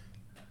 Yeah,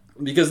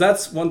 because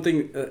that's one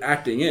thing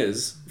acting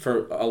is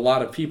for a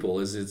lot of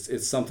people is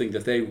it's something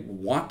that they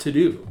want to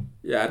do.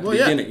 Yeah, at the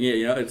beginning,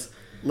 it's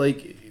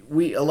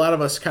a lot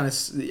of us kind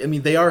of. I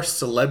mean, they are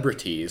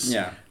celebrities.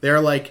 Yeah, they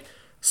are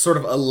sort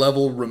of a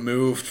level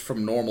removed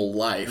from normal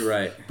life.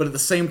 Right, but at the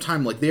same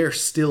time, they are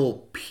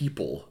still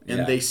people,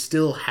 and they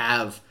still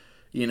have.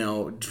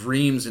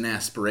 Dreams and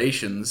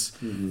aspirations.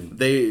 Mm-hmm.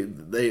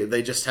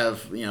 They just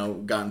have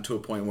gotten to a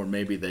point where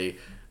maybe they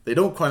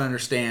don't quite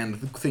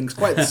understand things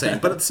quite the same.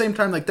 But at the same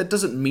time, that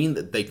doesn't mean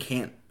that they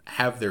can't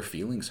have their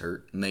feelings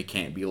hurt and they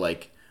can't be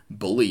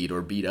bullied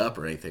or beat up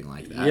or anything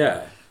like that.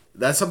 Yeah,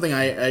 that's something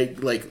I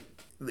like.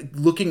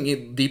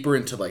 Looking deeper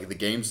into the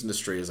games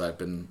industry as I've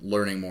been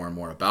learning more and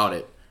more about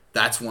it.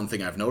 That's one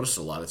thing I've noticed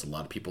a lot. Is a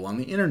lot of people on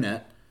the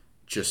internet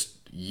just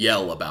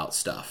yell about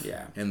stuff,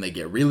 and they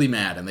get really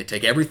mad and they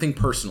take everything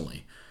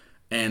personally.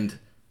 And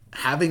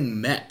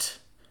having met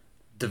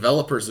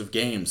developers of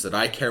games that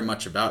I care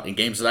much about and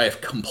games that I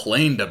have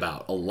complained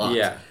about a lot,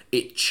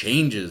 it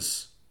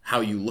changes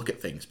how you look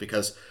at things,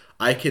 because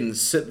I can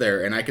sit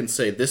there and I can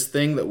say this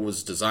thing that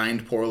was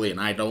designed poorly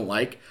and I don't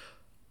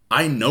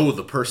I know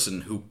the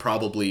person who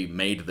probably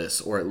made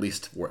this, or at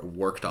least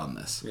worked on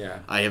this.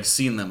 I have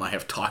seen them, I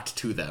have talked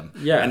to them,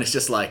 and it's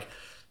just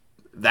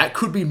that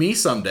could be me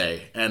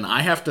someday, and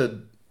I have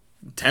to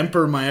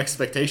temper my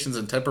expectations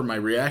and temper my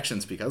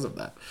reactions because of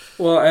that.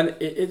 Well, and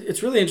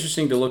it's really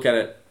interesting to look at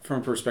it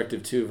from a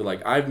perspective too.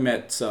 But I've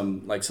met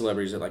some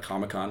celebrities at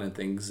Comic-Con and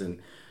things, and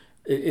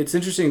it's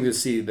interesting to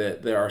see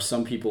that there are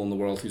some people in the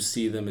world who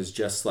see them as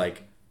just a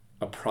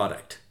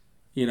product.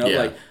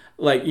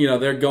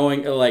 They're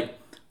going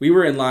we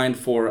were in line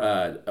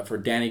for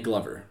Danny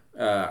Glover.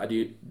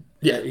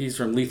 He's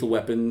from Lethal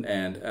Weapon,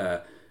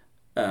 and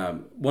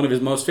one of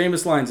his most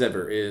famous lines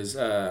ever is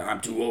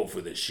 "I'm too old for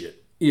this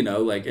shit," and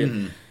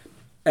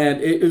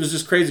it was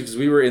just crazy because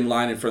we were in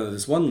line in front of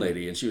this one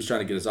lady and she was trying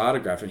to get his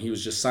autograph and he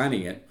was just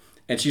signing it,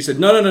 and she said,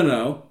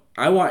 "No,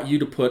 I want you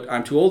to put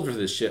 'I'm too old for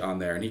this shit' on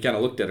there." And he kind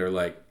of looked at her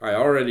I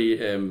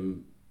already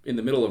am in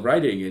the middle of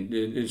writing,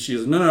 and she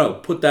says, "No,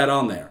 put that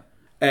on there."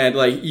 And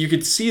you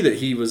could see that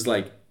he was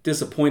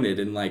disappointed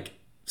and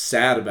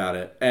sad about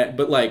it,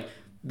 but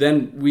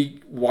then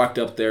we walked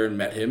up there and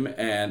met him,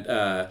 and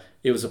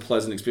it was a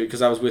pleasant experience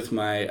because I was with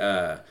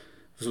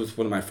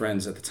one of my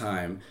friends at the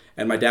time,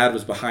 and my dad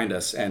was behind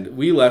us, and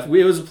we left.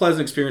 It was a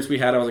pleasant experience we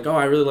had. I was "Oh,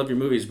 I really love your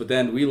movies," but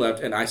then we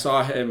left, and I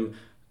saw him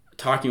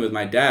talking with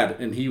my dad,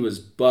 and he was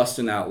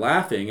busting out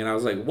laughing, and I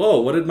was "Whoa,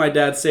 what did my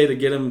dad say to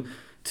get him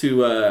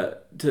to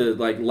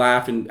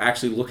laugh and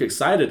actually look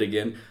excited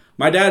again?"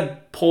 My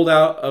dad pulled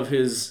out of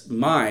his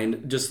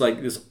mind just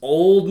this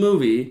old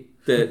movie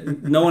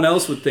that no one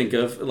else would think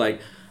of,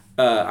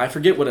 I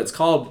forget what it's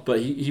called, but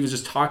he was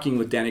just talking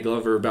with Danny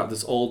Glover about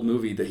this old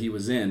movie that he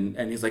was in,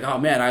 and he's "Oh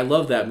man, I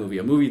love that movie,"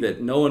 a movie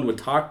that no one would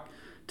talk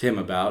to him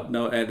about.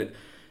 And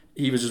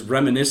he was just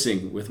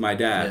reminiscing with my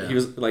dad. He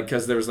was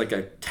because there was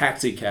a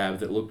taxi cab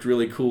that looked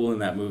really cool in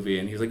that movie,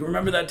 and he was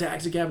 "Remember that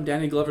taxi cab?" And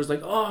Danny Glover's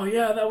 "Oh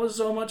yeah, that was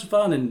so much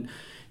fun." And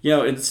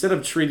instead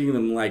of treating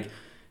them like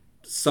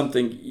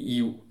something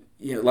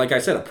like I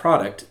said, a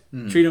product,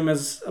 treat them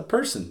as a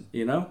person.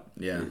 Yeah.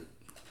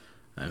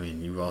 I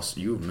mean,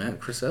 you've met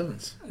Chris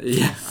Evans.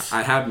 Yeah,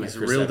 I have met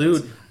Chris Evans. He's a real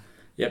dude.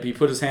 Yep, he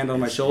put his hand on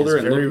my shoulder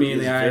and looked me in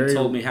the eye and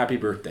told me happy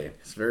birthday.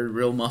 It's very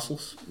real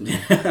muscles.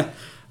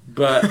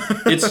 But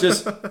it's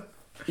just,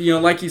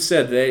 like you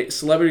said,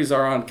 celebrities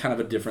are on kind of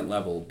a different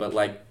level, but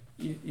like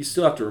you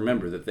still have to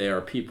remember that they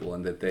are people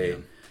and that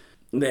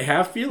they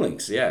have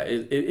feelings. Yeah,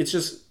 it's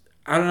just,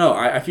 I don't know.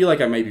 I feel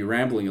like I may be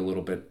rambling a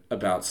little bit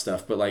about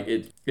stuff, but like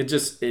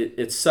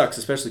it sucks,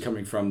 especially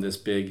coming from this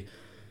big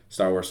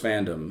Star Wars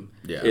fandom.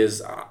 Yeah.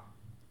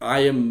 I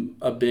am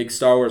a big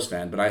Star Wars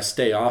fan, but I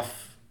stay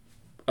off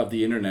of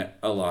the internet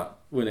a lot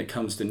when it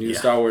comes to new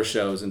Star Wars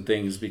shows and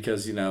things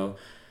because,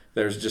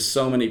 there's just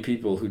so many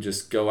people who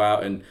just go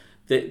out and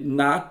they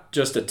not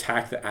just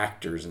attack the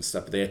actors and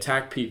stuff, but they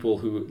attack people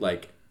who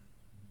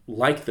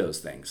like those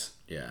things.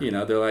 Yeah.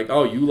 They're like,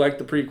 oh, you like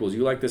the prequels,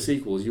 you like the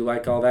sequels, you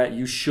like all that,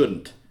 you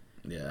shouldn't.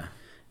 Yeah.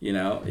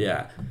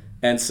 Yeah.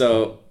 And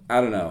so, I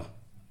don't know.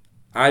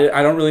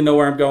 I don't really know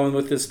where I'm going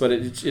with this, but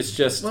it's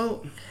just...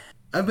 Well,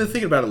 I've been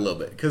thinking about it a little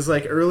bit, because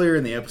like earlier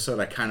in the episode,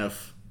 I kind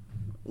of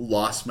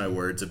lost my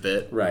words a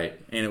bit. Right.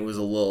 And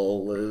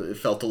it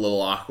felt a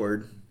little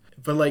awkward.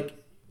 But like,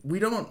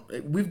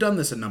 we've done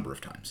this a number of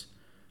times.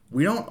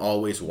 We don't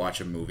always watch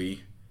a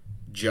movie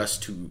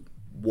just to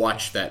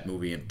watch that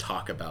movie and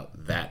talk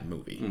about that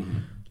movie. Mm-hmm.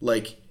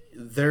 Like,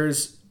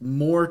 there's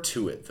more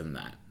to it than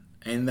that.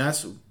 And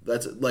that's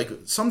like,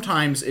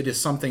 sometimes it is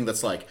something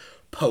that's like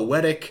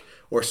poetic,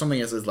 or something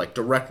that's like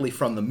directly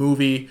from the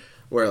movie,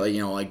 where like,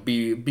 like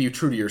be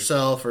true to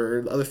yourself,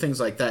 or other things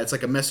like that. It's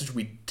like a message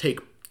we take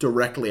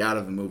directly out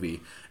of the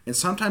movie. And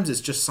sometimes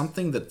it's just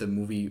something that the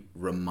movie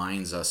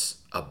reminds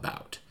us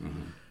about.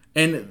 Mm-hmm.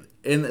 And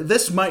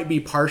this might be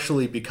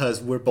partially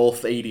because we're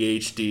both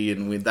ADHD,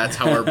 and that's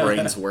how our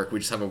brains work. We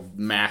just have a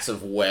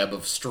massive web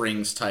of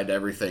strings tied to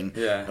everything.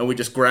 Yeah. And we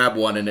just grab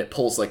one and it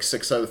pulls like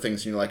 6 other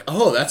things, and you're like,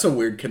 oh, that's a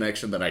weird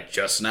connection that I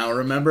just now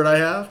remembered I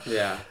have.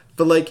 Yeah.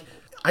 But like,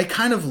 I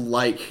kind of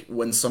like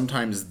when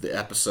sometimes the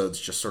episodes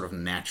just sort of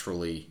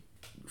naturally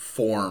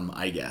form,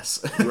 I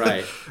guess.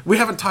 Right. We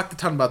haven't talked a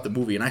ton about the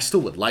movie, and I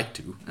still would like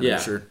to. And yeah.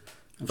 I'm sure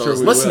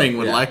those listening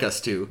would like us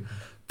to.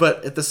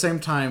 But at the same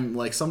time,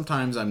 like,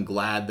 sometimes I'm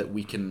glad that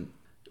we can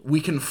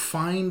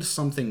find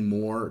something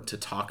more to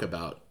talk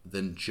about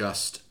than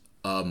just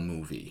a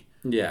movie.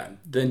 Yeah,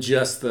 than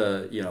just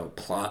the,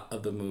 plot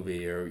of the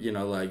movie, or,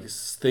 like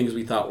things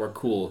we thought were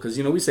cool. Because,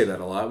 we say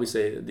that a lot. We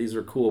say these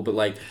are cool, but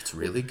like... It's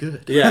really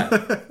good.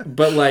 Yeah.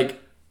 But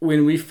like,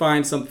 when we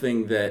find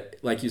something that,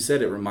 like you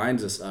said, it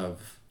reminds us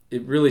of,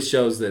 it really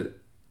shows that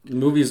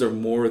movies are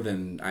more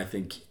than, I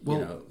think,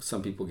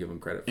 some people give them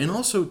credit for. And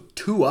also,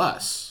 to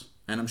us,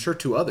 and I'm sure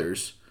to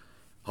others,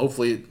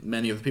 hopefully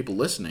many of the people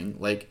listening,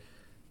 like,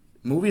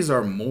 movies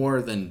are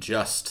more than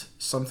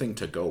just something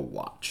to go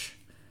watch.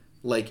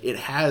 Like, it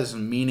has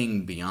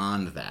meaning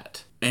beyond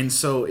that. And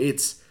so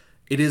it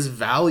is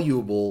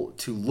valuable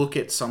to look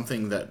at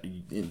something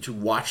to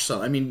watch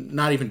some, I mean,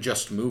 not even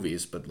just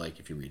movies, but like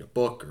if you read a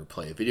book or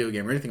play a video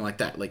game or anything like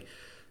that, like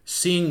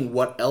seeing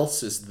what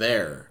else is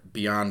there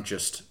beyond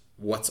just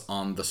what's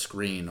on the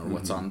screen or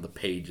what's on the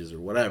pages or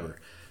whatever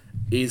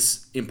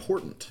is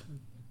important.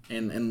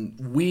 And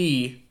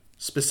we,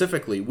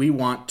 specifically, we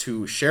want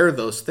to share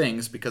those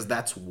things because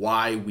that's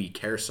why we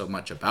care so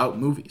much about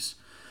movies.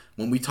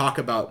 When we talk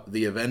about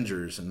the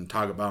Avengers and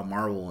talk about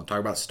Marvel and talk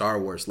about Star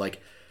Wars,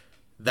 like,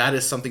 that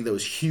is something that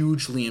was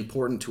hugely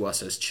important to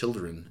us as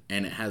children,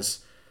 and it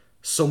has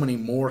so many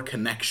more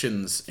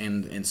connections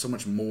and so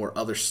much more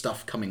other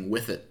stuff coming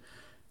with it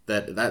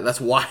that's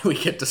why we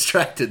get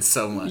distracted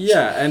so much.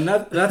 Yeah, and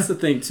that's the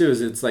thing too, is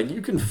it's like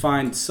you can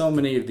find so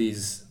many of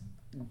these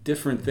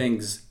different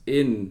things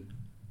in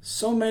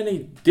so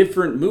many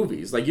different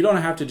movies. Like, you don't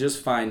have to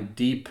just find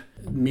deep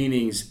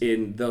meanings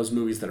in those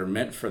movies that are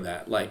meant for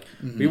that. Like,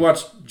 we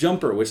watched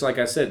Jumper, which, like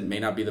I said, may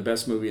not be the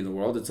best movie in the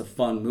world. It's a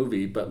fun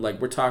movie, but like,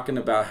 we're talking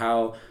about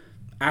how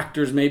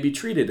actors may be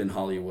treated in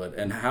Hollywood,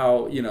 and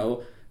how,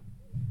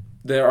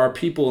 there are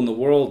people in the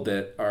world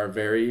that are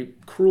very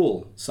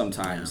cruel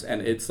sometimes. Yeah.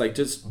 And it's like,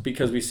 just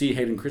because we see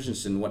Hayden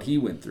Christensen, what he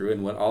went through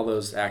and what all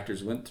those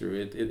actors went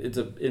through, it's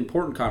an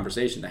important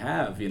conversation to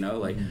have,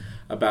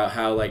 about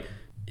how, like,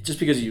 just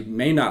because you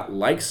may not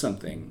like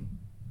something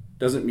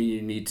doesn't mean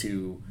you need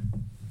to,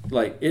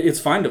 like, it's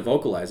fine to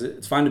vocalize it.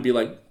 It's fine to be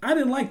like, I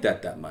didn't like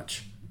that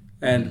much.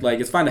 And like,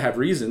 it's fine to have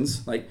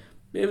reasons. Like,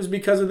 it was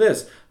because of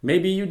this.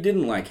 Maybe you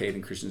didn't like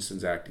Hayden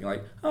Christensen's acting.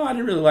 Like, oh, I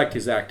didn't really like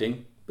his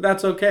acting. But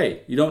that's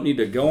okay. You don't need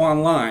to go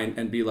online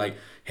and be like,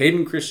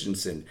 Hayden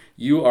Christensen,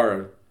 you are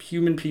a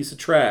human piece of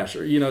trash.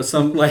 Or,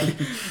 some like...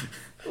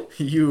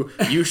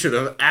 You should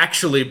have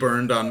actually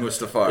burned on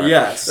Mustafar.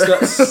 Yeah,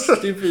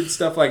 stupid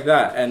stuff like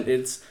that. And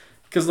it's...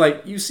 Because,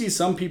 like, you see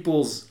some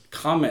people's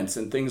comments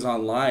and things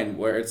online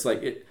where it's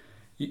like,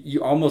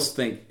 you almost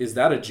think, is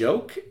that a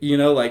joke? Do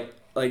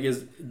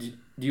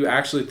you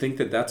actually think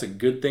that that's a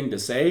good thing to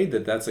say?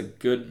 That that's a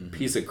good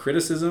piece of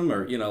criticism?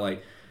 Or,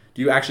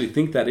 do you actually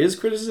think that is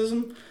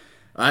criticism?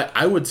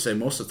 I would say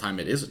most of the time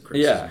it isn't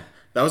criticism. Yeah.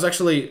 That was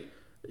actually,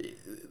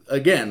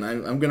 again,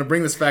 I'm going to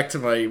bring this back to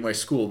my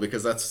school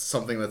because that's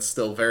something that's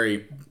still very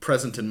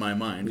present in my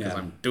mind because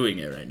I'm doing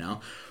it right now.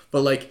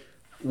 But like,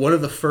 one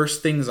of the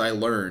first things I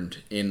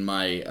learned in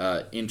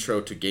my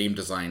intro to game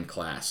design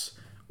class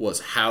was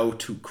how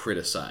to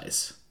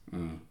criticize.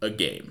 a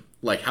game.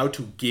 Like how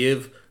to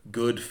give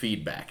good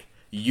feedback,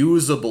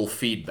 usable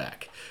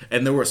feedback.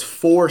 And there was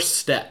 4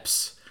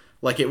 steps.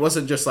 Like it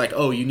wasn't just like,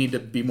 oh, you need to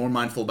be more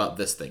mindful about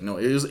this thing. No,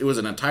 it was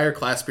an entire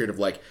class period of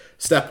like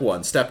step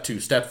 1, step 2,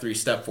 step 3,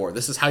 step 4.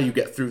 This is how you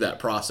get through that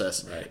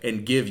process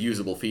and give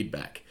usable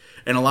feedback.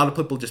 And a lot of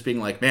people just being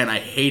like, man, I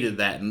hated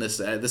that, and this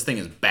thing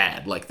is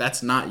bad. Like,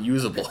 that's not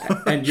usable.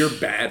 And you're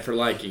bad for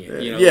liking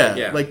it. You know?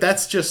 Yeah, like,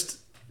 that's just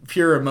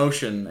pure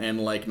emotion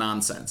and, like,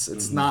 nonsense.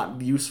 It's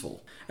not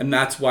useful. And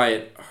that's why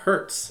it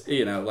hurts,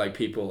 like,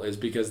 people, is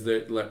because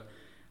they're,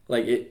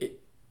 like,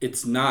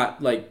 it's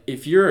not, like,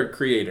 if you're a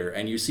creator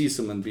and you see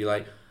someone be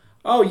like,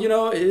 oh,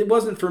 it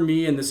wasn't for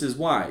me and this is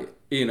why,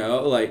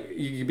 like,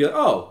 you could be like,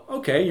 oh,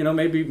 okay,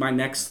 maybe my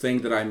next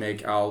thing that I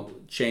make, I'll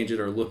change it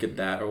or look at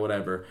that or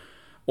whatever.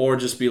 Or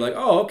just be like,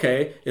 oh,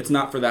 okay, it's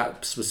not for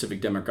that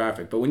specific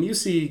demographic. But when you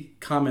see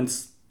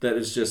comments that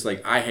is just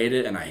like, I hate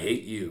it and I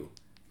hate you.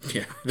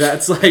 Yeah.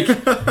 That's like,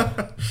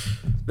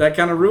 that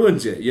kind of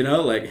ruins it,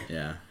 Like,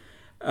 yeah.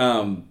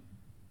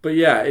 But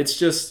yeah, it's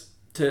just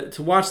to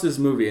watch this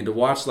movie and to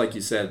watch, like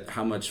you said,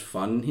 how much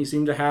fun he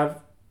seemed to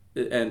have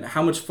and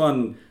how much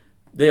fun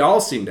they all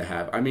seem to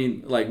have. I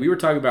mean, like, we were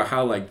talking about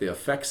how, like, the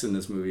effects in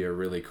this movie are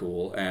really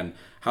cool and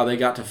how they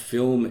got to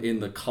film in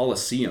the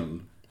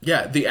Coliseum.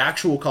 Yeah, the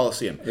actual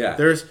Coliseum. Yeah.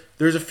 There's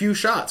a few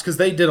shots, because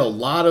they did a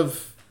lot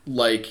of,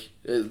 like,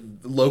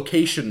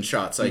 location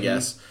shots, I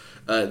guess.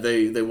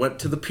 They went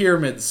to the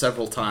pyramids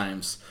several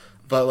times.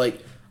 But,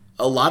 like,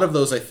 a lot of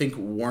those, I think,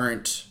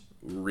 weren't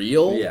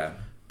real. Yeah.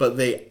 But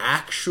they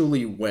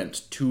actually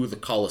went to the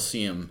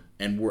Coliseum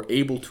and were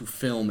able to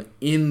film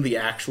in the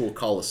actual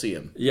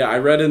Coliseum. Yeah, I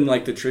read in,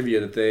 like, the trivia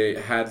that they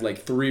had,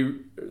 like, 3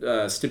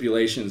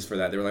 stipulations for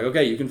that. They were like,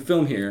 okay, you can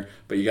film here,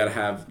 but you got to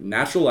have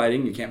natural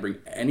lighting. You can't bring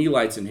any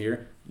lights in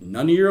here.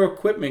 None of your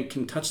equipment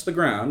can touch the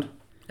ground.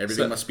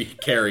 Everything must be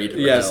carried.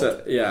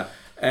 Yeah.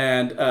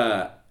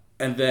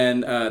 And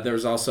then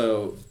there's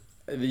also,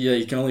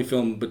 you can only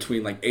film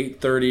between like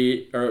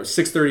 8:30 or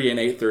 6:30 and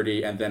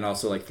 8:30, and then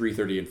also like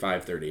 3:30 and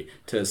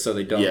 5:30 so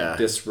they don't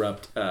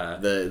disrupt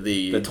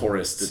the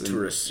tourists. The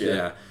tourists,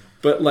 yeah.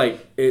 But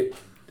like, it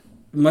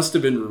must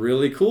have been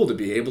really cool to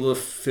be able to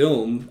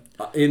film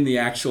in the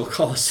actual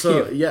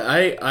Coliseum. So yeah,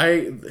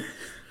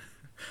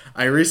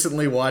 I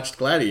recently watched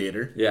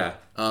Gladiator. Yeah.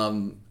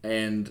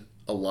 And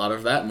a lot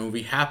of that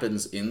movie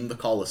happens in the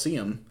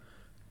Coliseum,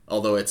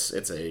 although it's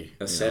a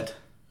set.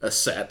 A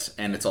set,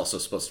 and it's also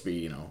supposed to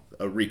be,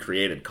 a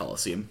recreated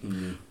Coliseum.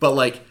 Mm-hmm. But,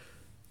 like,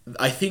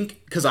 I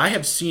think, because I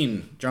have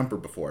seen Jumper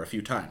before a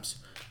few times,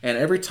 and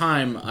every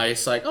time I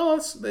was like, oh,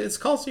 it's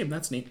Coliseum,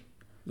 that's neat.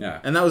 Yeah.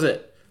 And that was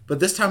it. But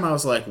this time I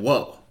was like,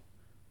 whoa,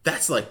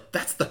 that's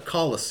the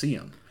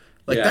Coliseum.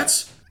 Like,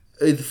 that's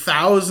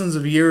thousands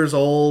of years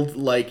old,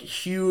 like,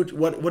 huge,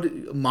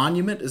 what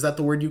monument? Is that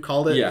the word you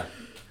called it? Yeah.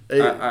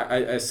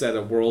 I said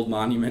a world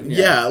monument.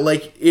 Yeah,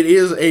 like, it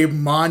is a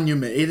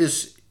monument. It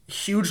is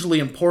hugely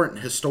important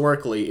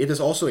historically. It is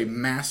also a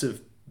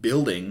massive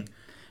building.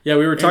 Yeah,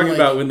 we were talking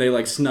about when they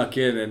like snuck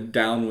in and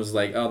Dallin was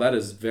like, oh, that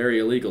is very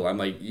illegal. I'm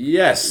like,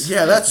 yes.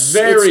 Yeah, it's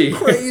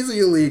crazy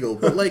illegal.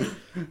 But like,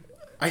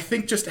 I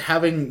think just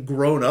having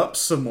grown up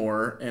some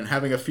more and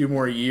having a few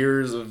more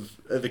years of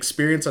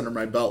experience under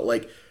my belt,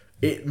 like,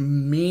 it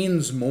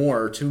means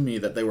more to me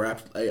that they were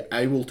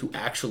able to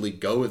actually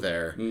go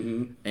there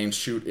and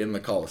shoot in the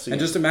Coliseum. And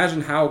just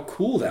imagine how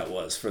cool that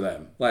was for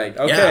them. Like,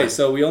 okay,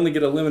 so we only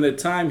get a limited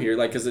time here.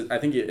 Like, because I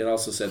think it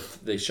also said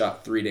they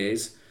shot 3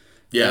 days.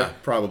 Yeah,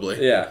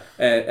 probably. Yeah,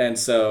 and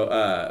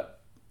so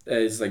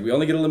it's like, we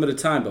only get a limited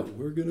time, but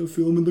we're going to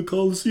film in the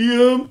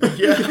Coliseum.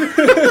 Yeah.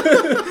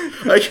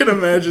 I can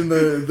imagine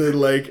the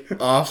like,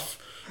 off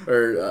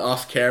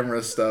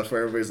camera stuff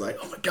where everybody's like,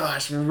 oh my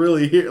gosh, we're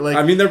really here. Like,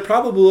 I mean, there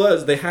probably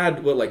was. They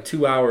had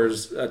 2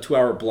 hours, 2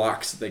 hour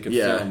blocks that they could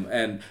film,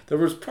 and there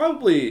was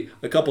probably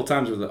a couple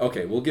times where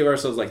okay, we'll give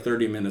ourselves like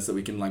 30 minutes that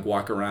we can like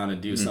walk around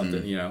and do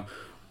something,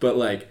 But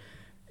like,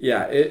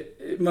 yeah,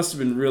 it must have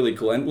been really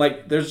cool. And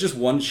like, there's just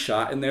one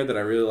shot in there that I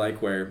really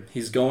like where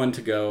he's going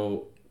to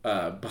go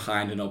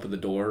behind and open the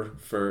door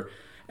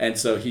and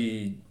so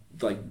he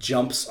like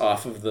jumps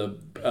off of the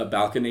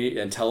balcony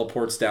and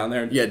teleports down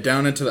there. Yeah,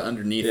 down into the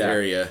underneath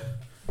area.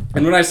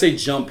 And when I say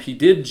jump, he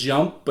did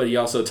jump, but he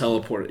also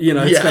teleported.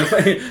 It's kind of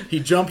funny. He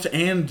jumped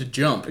and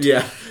jumped.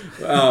 Yeah.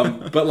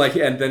 But like,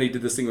 and then he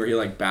did this thing where he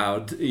like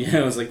bowed.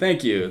 I was like,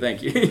 thank you. Like,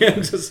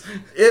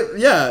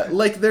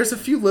 there's a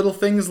few little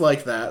things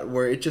like that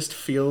where it just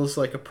feels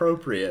like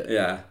appropriate.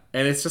 Yeah.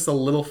 And it's just a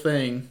little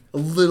thing, a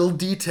little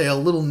detail, a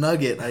little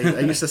nugget. I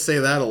used to say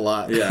that a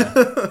lot. Yeah.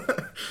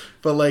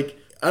 But like,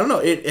 I don't know,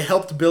 it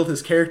helped build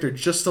his character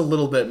just a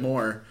little bit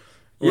more.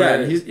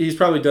 Yeah, he's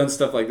probably done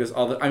stuff like this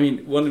I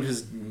mean, one of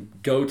his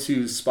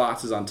go-to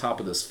spots is on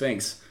top of the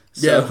Sphinx.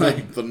 So,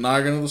 like, the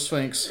noggin of the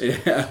Sphinx.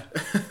 Yeah.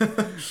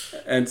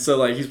 And so,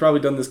 like, he's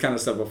probably done this kind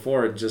of stuff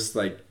before, just,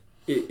 like,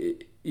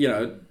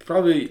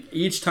 probably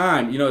each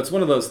time, it's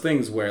one of those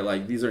things where,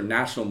 like, these are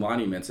national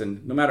monuments,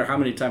 and no matter how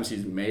many times he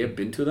may have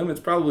been to them, it's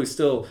probably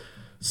still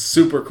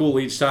super cool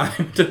each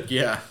time.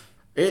 Yeah.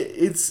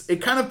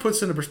 it kind of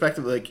puts into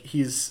perspective, like,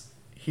 he's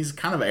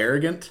kind of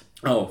arrogant.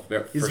 Oh,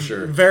 for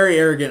sure. Very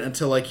arrogant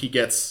until, like, he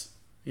gets,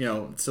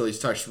 until he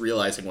starts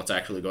realizing what's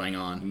actually going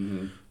on.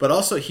 Mm-hmm. But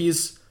also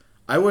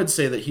I would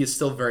say that he's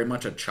still very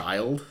much a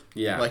child.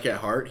 Yeah. Like, at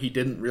heart. He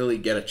didn't really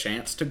get a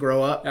chance to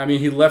grow up. I mean,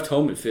 he left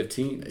home at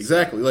 15.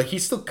 Exactly. Like,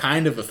 he's still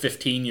kind of a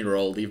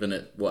 15-year-old, even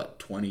at,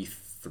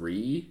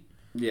 23?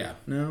 Yeah.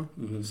 No?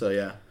 Mm-hmm. So,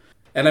 yeah.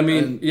 And, I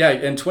mean,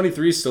 and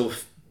 23 is still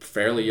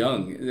fairly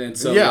young. And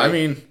so, yeah, I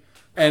mean...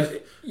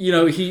 And,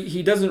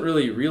 he doesn't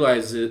really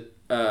realize it,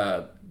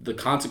 the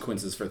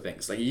consequences for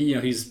things. Like,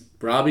 he's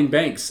robbing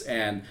banks,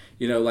 and,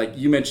 like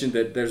you mentioned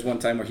that there's one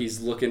time where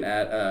he's looking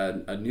at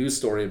a news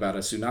story about a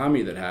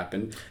tsunami that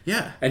happened.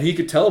 Yeah. And he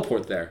could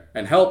teleport there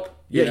and help.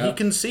 Yeah, he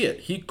can see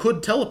it. He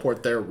could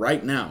teleport there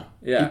right now.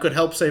 Yeah. He could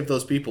help save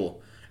those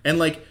people. And,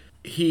 like,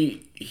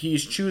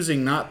 he's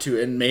choosing not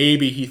to, and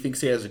maybe he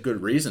thinks he has a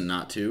good reason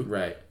not to.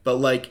 Right. But,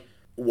 like,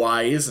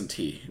 why isn't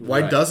he?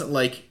 Why doesn't,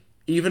 like,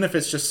 even if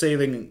it's just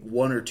saving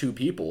one or two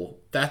people,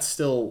 that's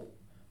still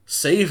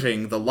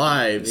saving the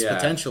lives,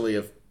 potentially,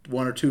 of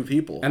one or two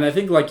people. And I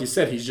think, like you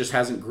said, he just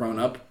hasn't grown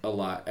up a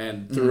lot.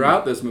 And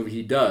throughout this movie,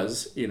 he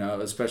does,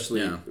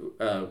 especially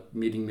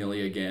meeting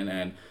Millie again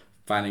and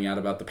finding out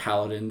about the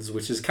Paladins,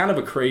 which is kind of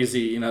a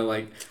crazy,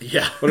 what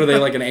are they,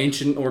 like an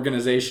ancient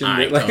organization?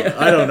 I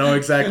don't know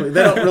exactly.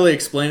 They don't really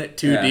explain it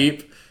too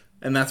deep,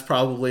 and that's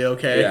probably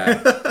okay.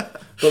 Yeah.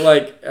 But,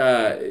 like,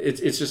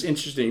 it's just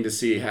interesting to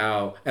see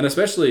how, and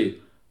especially,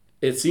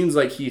 it seems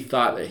like he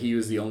thought that he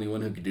was the only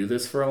one who could do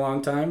this for a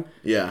long time.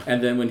 Yeah.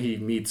 And then when he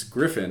meets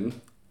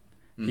Griffin,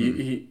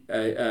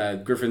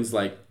 Griffin's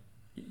like,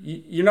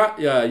 you're not,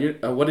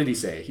 what did he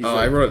say? He's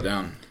I wrote it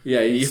down.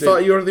 Yeah. You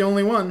thought you were the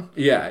only one.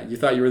 Yeah, you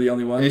thought you were the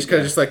only one? And he's kind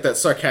of just like that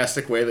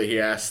sarcastic way that he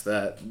asked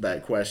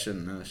that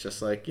question. And it's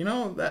just like,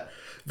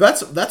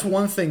 that's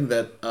one thing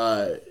that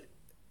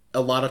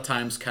a lot of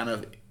times kind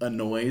of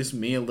annoys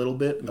me a little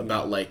bit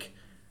about, like,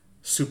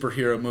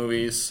 superhero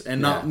movies.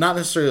 And not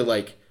necessarily,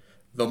 like,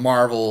 the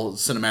Marvel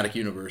Cinematic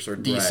Universe or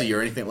DC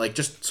or anything. Like,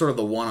 just sort of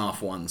the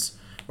one-off ones.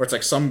 Where it's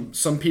like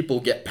some people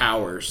get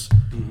powers.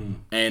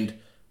 And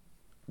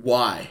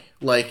why?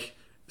 Like,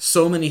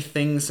 so many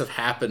things have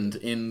happened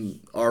in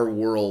our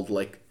world.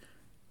 Like,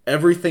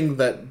 everything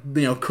that,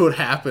 could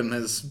happen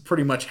has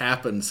pretty much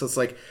happened. So it's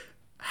like,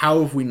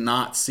 how have we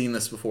not seen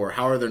this before?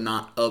 How are there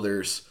not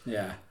others?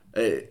 Yeah.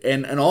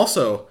 And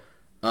also,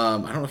 I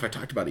don't know if I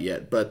talked about it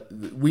yet, but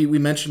we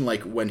mentioned,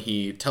 like, when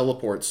he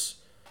teleports,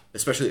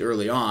 especially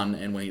early on,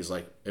 and when he's,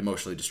 like,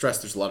 emotionally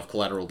distressed, there's a lot of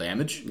collateral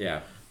damage.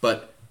 Yeah.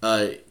 But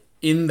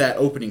in that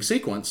opening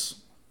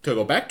sequence, to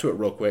go back to it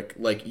real quick,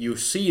 like, you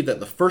see that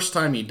the first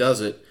time he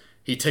does it,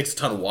 he takes a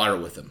ton of water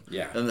with him.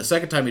 Yeah. And the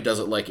second time he does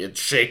it, like, it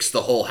shakes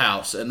the whole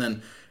house. And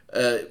then,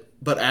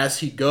 but as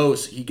he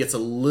goes, he gets a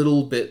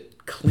little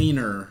bit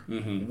cleaner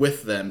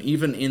with them,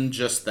 even in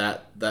just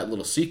that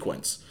little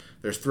sequence.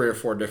 There's 3 or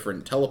 4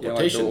 different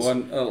teleportations. Yeah,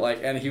 like the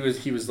one, and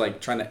he was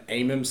like trying to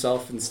aim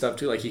himself and stuff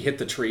too. Like, he hit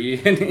the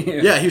tree. And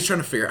Yeah, he was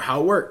trying to figure out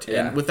how it worked.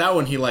 Yeah. And with that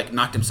one, he, like,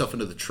 knocked himself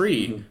into the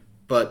tree.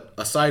 But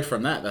aside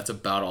from that, that's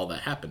about all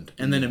that happened.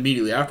 And then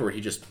immediately afterward,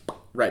 he just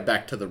right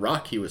back to the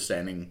rock he was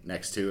standing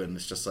next to, and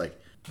it's just like,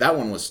 that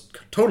one was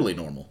totally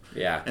normal.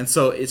 Yeah. And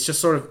so it's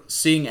just sort of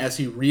seeing as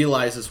he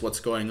realizes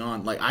what's going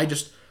on. Like,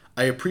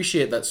 I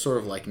appreciate that sort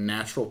of, like,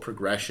 natural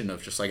progression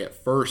of just, like, at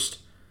first,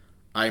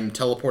 I'm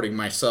teleporting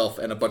myself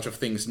and a bunch of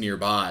things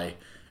nearby.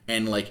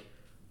 And, like,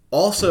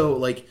 also,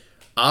 like,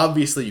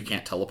 obviously you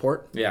can't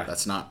teleport. Yeah.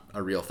 That's not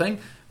a real thing.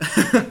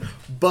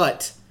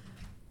 But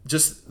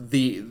just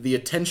the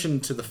attention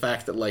to the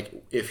fact that,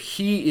 like, if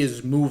he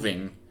is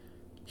moving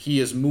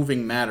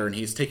matter, and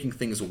he's taking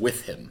things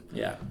with him.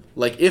 Yeah.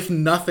 Like, if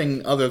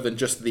nothing other than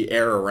just the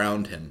air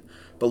around him.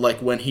 But, like,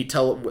 when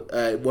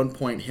at one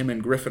point, him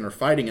and Griffin are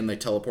fighting, and they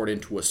teleport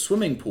into a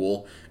swimming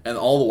pool, and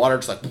all the water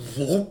just, like,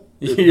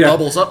 it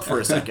bubbles up for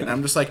a second.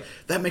 I'm just like,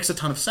 that makes a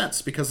ton of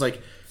sense, because,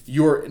 like,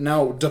 you're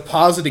now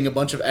depositing a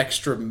bunch of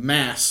extra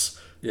mass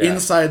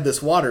inside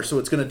this water, so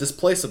it's going to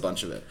displace a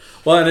bunch of it.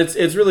 Well, and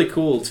it's really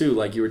cool too.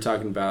 Like you were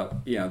talking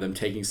about, them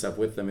taking stuff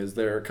with them. Is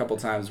there a couple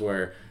times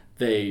where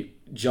they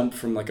jump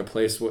from, like, a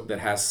place that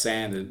has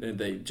sand, and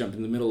they jump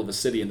in the middle of a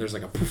city, and there's,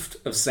 like, a poof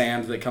of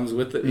sand that comes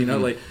with it,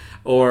 like,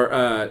 or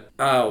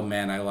oh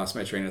man, I lost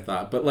my train of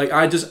thought. But, like,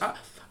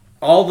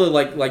 all the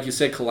like you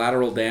said,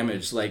 collateral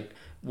damage. Like,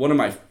 one of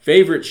my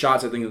favorite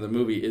shots, I think, of the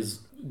movie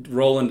is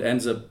Roland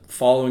ends up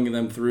following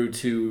them through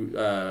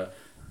to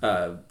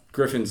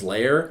Griffin's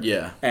lair.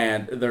 Yeah.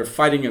 And they're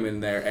fighting him in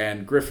there,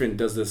 and Griffin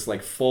does this,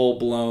 like,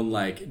 full-blown,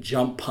 like,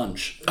 jump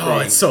punch thing. Oh,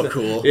 it's so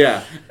cool.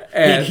 Yeah.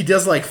 And he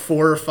does, like,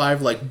 4 or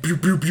 5, like, boop,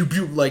 boop, boop,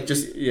 boop, like,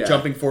 just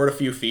jumping forward a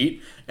few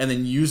feet, and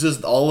then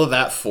uses all of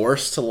that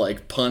force to,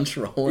 like, punch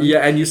Roland. Yeah,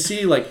 and you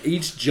see, like,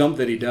 each jump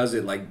that he does,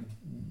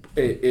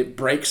 it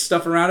breaks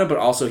stuff around him, but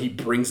also he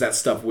brings that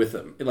stuff with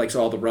him. It likes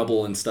all the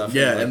rubble and stuff.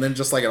 Yeah, and then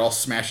just, like, it all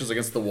smashes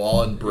against the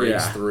wall and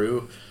breaks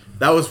through.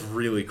 That was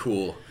really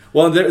cool.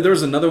 Well, there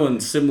was another one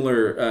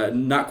similar,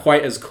 not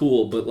quite as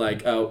cool, but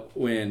like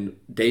when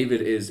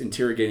David is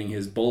interrogating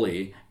his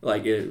bully,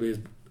 like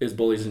his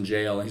bully's in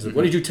jail, and he's like,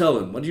 "What did you tell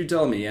him? What did you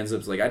tell him?" He ends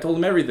up like, "I told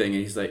him everything,"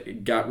 and he's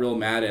like, got real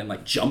mad and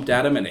like jumped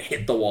at him and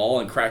hit the wall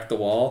and cracked the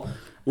wall.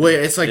 Well,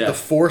 it's like the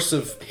force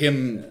of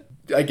him,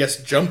 I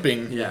guess,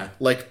 jumping, Yeah.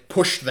 like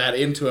pushed that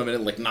into him and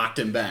it like knocked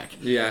him back.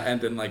 Yeah,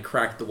 and then like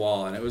cracked the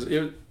wall, and it was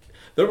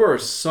there were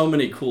so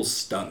many cool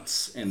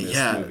stunts in this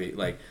movie.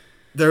 Like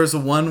there was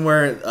one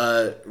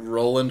where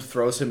Roland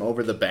throws him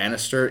over the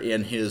banister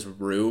in his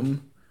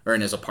room or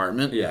in his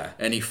apartment. Yeah,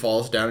 and he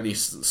falls down and he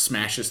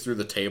smashes through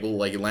the table.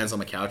 Like he lands on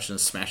the couch and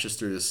smashes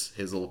through his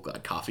little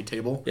coffee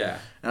table. Yeah,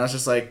 and I was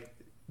just like,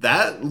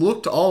 that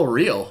looked all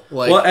real.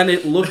 Like, well, and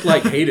it looked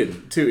like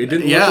Hayden too. It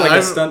didn't look like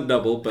a stunt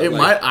double, but it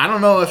might. I don't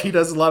know if he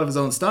does a lot of his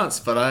own stunts,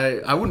 but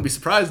I wouldn't be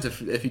surprised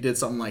if he did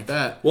something like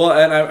that. Well,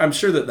 and I'm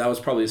sure that was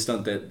probably a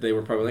stunt that they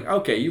were probably like,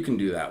 okay, you can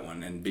do that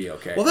one and be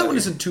okay. Well, that one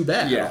isn't too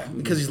bad. Yeah,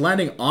 because he's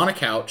landing on a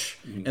couch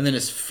and then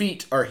his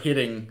feet are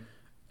hitting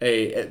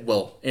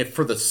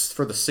for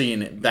the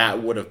scene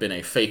that would have been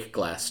a fake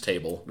glass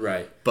table,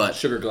 right? But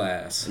sugar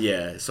glass.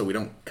 Yeah, so we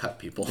don't cut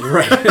people,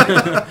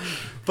 right?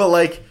 But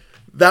like.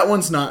 That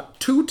one's not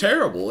too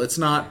terrible. It's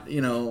not,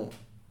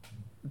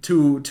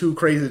 too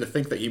crazy to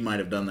think that he might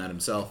have done that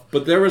himself.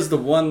 But there was the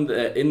one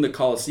in the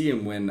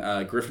Coliseum when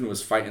Griffin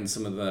was fighting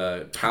some of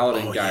the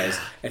Paladin guys,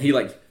 and he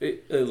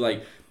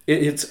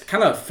it's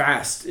kind of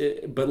fast,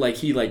 but like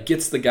he like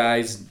gets the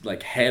guy's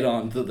like head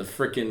onto the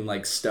freaking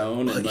like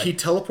stone, and he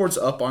teleports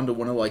up onto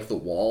one of like the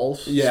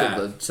walls, so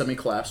the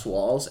semi-collapsed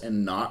walls,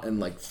 and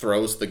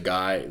throws the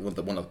guy, one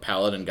of the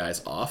Paladin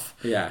guys off,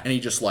 and he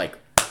just like.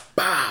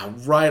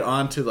 Right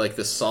onto like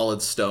the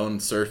solid stone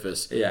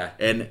surface. Yeah,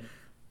 and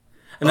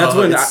that's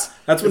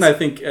when I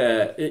think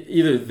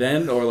either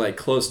then or like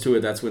close to it.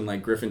 That's when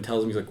like Griffin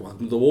tells him, he's like,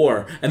 "Welcome to the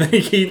war," and then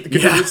he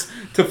continues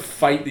to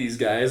fight these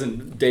guys,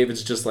 and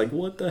David's just like,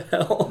 "What the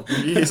hell?"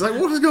 He's like,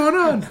 "What is going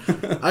on?"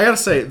 I gotta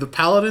say, the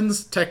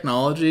Paladin's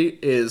technology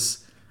is.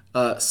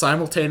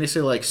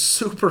 Simultaneously like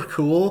super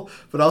cool,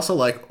 but also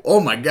like, oh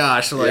my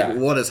gosh, like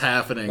what is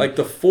happening? Like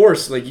the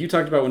force, like you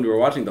talked about when we were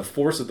watching, the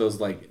force of those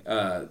like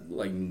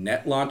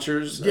net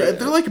launchers. Yeah,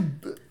 they're like.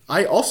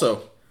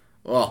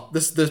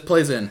 This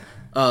plays in.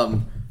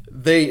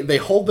 They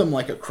hold them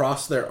like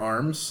across their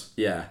arms.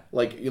 Yeah,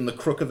 like in the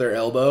crook of their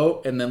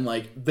elbow, and then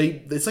like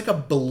it's like a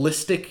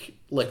ballistic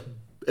like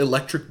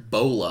electric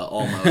bola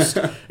almost.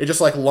 It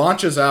just like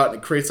launches out and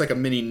it creates like a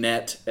mini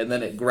net, and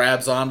then it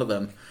grabs onto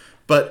them,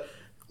 but.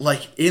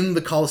 Like, in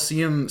the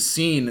Coliseum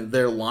scene,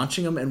 they're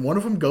launching them, and one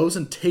of them goes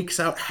and takes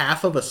out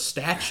half of a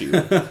statue.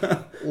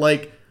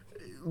 Like,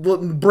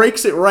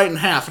 breaks it right in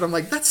half. And I'm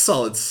like, that's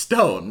solid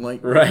stone.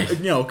 Like, right.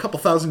 A couple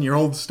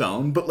 1,000-year-old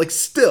stone, but, like,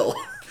 still,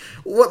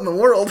 what in the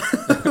world?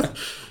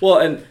 Well,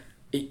 and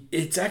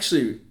it's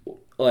actually,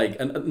 like,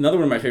 another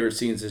one of my favorite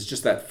scenes is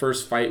just that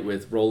first fight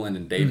with Roland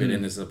and David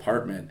in his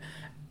apartment.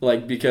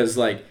 Like, because,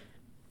 like,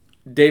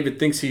 David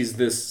thinks he's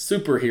this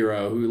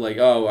superhero who like,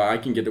 oh, I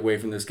can get away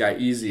from this guy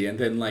easy, and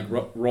then like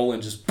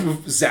Roland just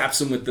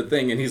zaps him with the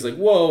thing, and he's like,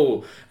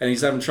 whoa, and he's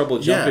having trouble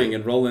jumping,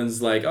 and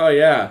Roland's like, oh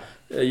yeah,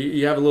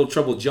 you have a little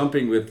trouble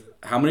jumping with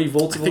how many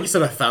volts? I think he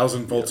said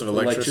 1,000 volts of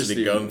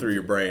electricity going through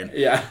your brain.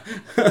 Yeah,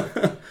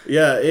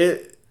 yeah.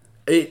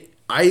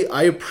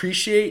 I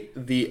appreciate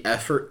the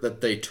effort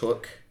that they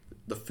took,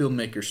 the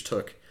filmmakers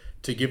took,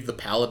 to give the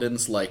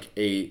Paladins like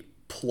a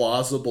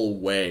plausible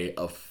way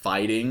of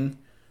fighting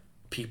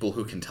people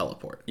who can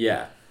teleport.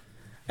 Yeah.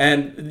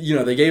 And,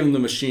 they gave them the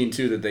machine,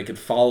 too, that they could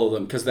follow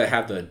them because they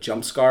have the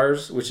jump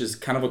scars, which is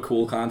kind of a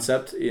cool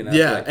concept.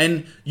 Yeah,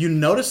 and you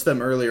notice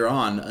them earlier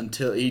on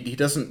until he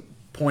doesn't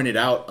point it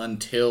out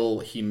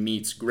until he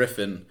meets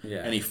Griffin,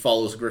 and he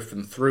follows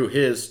Griffin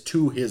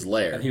to his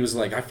lair. And he was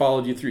like, I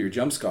followed you through your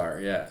jump scar,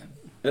 yeah.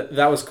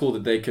 That was cool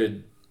that they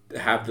could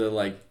have the,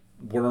 like,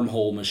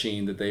 wormhole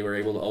machine that they were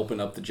able to open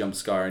up the jump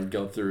scar and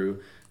go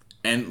through.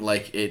 And,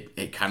 like,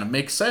 it kind of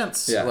makes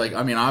sense. Yeah. Like,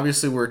 I mean,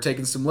 obviously we're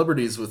taking some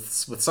liberties with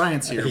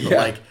science here, but,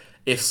 like,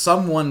 if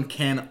someone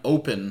can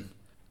open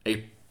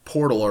a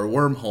portal or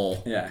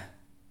wormhole,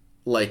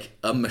 like,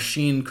 a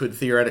machine could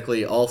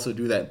theoretically also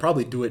do that and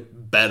probably do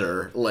it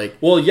better. Like,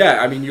 well,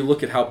 yeah, I mean, you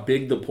look at how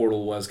big the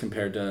portal was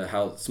compared to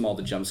how small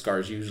the jump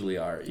scars usually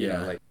are. You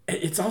know, like,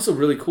 it's also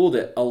really cool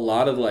that a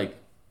lot of, like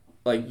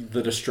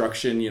the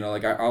destruction,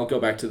 like, I'll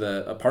go back to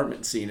the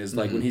apartment scene is,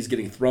 like, when he's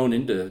getting thrown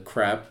into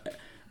crap...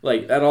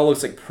 Like, that all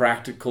looks like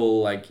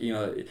practical, like,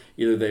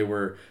 either they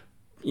were,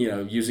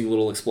 using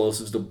little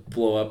explosives to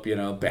blow up,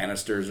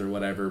 banisters or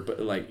whatever, but,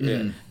 like,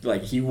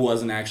 like he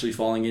wasn't actually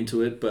falling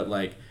into it, but,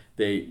 like,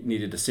 they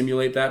needed to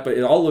simulate that, but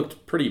it all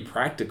looked pretty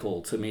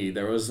practical to me.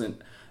 There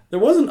wasn't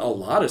a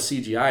lot of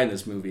CGI in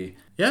this movie.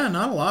 Yeah,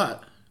 not a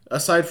lot.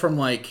 Aside from,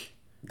 like...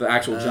 The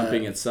actual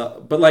jumping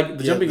itself. But, like,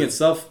 the jumping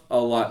itself, a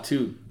lot,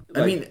 too.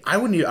 Like, I mean, I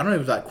don't know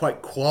if that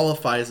quite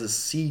qualifies as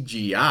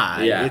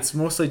CGI. Yeah. It's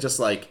mostly just,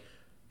 like...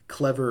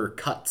 clever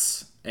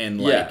cuts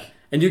and like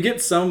and you get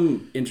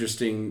some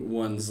interesting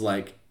ones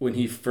like when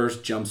he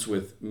first jumps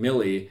with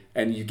Millie,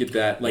 and you get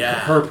that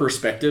her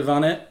perspective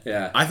on it.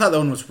 Yeah, I thought that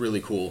one was really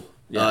cool.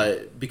 Yeah.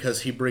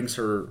 Because he brings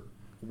her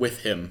with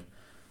him,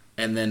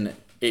 and then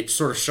it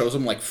sort of shows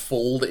him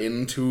fold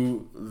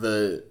into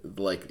the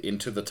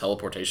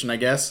teleportation, I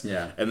guess.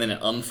 Yeah. And then it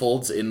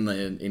unfolds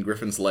in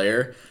Griffin's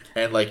lair,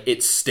 and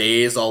it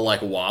stays all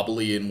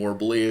wobbly and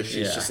warbly.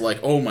 She's just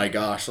oh my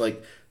gosh,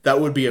 that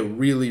would be a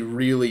really,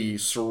 really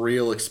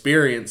surreal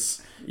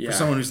experience for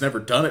someone who's never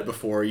done it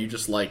before. You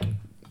just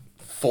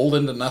fold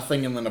into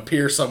nothing and then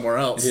appear somewhere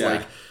else.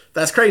 Yeah.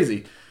 That's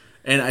crazy.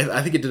 And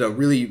I think it did a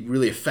really,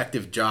 really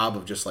effective job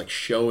of just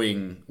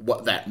showing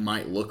what that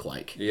might look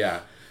like. Yeah.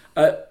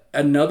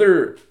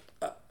 Another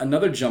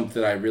jump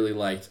that I really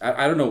liked.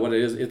 I don't know what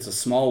it is. It's a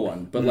small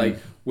one, but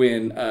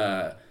when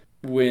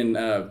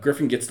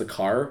Griffin gets the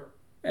car,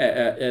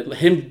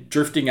 him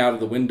drifting out of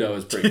the window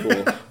is pretty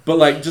cool.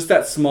 But just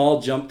that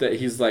small jump that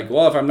he's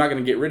well, if I'm not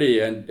going to get rid of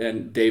you,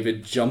 and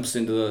David jumps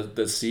into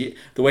the seat,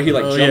 the way he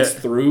jumps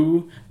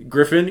through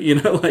Griffin,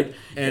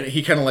 and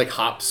he kind of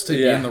hops to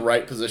be in the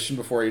right position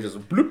before he just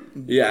bloop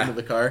into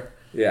the car.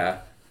 Yeah.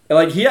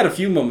 He had a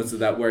few moments of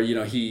that where,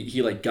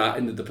 he got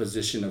into the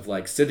position of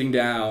sitting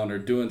down or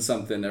doing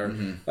something,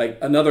 or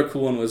another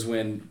cool one was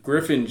when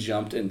Griffin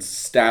jumped and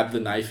stabbed the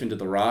knife into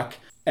the rock.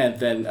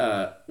 And then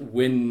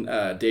when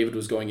David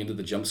was going into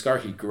the jump scare,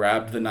 he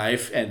grabbed the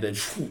knife and then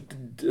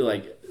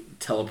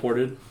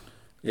teleported.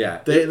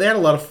 Yeah, they had a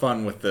lot of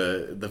fun with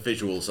the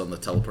visuals on the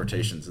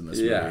teleportations in this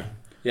movie.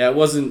 Yeah, it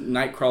wasn't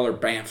Nightcrawler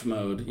Banff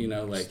mode,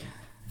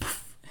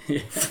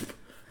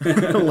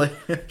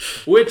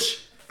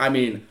 Which, I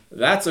mean,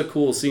 that's a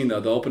cool scene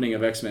though. The opening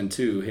of X-Men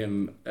 2,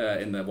 him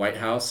in the White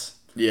House.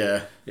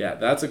 Yeah,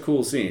 that's a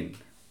cool scene.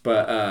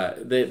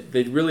 But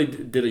they really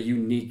did a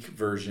unique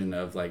version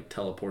of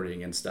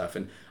teleporting and stuff.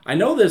 And I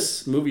know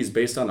this movie is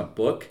based on a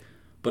book,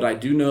 but I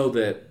do know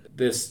that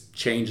this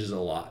changes a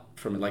lot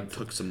from it.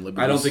 Took some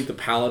liberties. I don't think the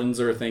paladins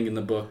are a thing in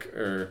the book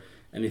or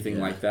anything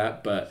like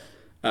that. But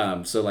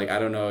so I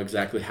don't know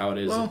exactly how it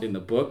is in the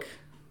book.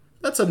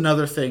 That's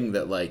another thing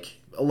that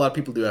a lot of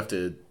people do have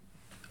to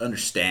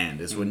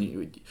understand is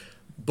when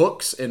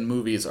books and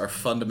movies are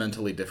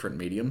fundamentally different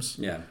mediums.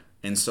 Yeah,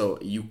 and so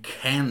you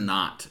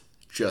cannot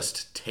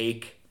just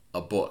take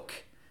a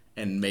book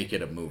and make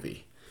it a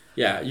movie.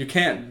 Yeah, you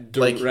can't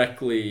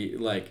directly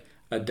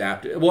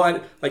adapt it.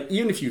 Well,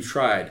 even if you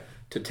tried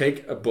to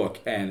take a book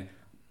and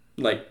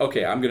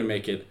okay, I'm gonna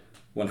make it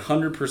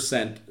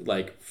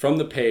 100% from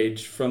the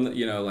page, from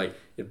the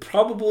it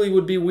probably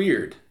would be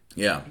weird.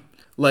 Yeah,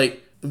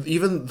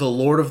 even The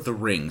Lord of the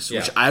Rings,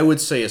 which I would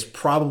say is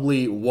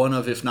probably one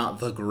of, if not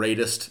the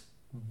greatest,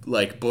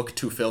 book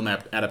to film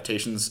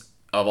adaptations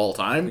of all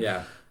time.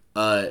 Yeah.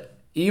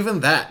 Even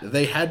that,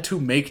 they had to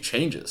make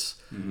changes.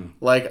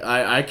 Mm-hmm.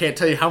 I can't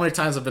tell you how many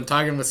times I've been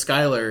talking with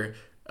Skylar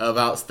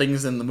about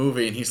things in the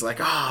movie, and he's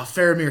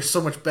Faramir's so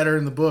much better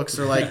in the books,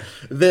 or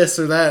this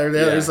or that, or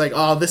the other. He's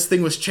this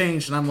thing was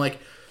changed, and I'm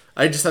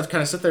I just have to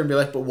kind of sit there and be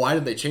but why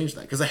did they change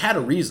that? Because they had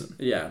a reason.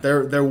 Yeah.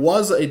 There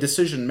was a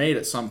decision made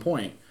at some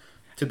point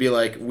to be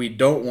we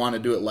don't want to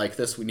do it like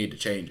this, we need to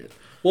change it.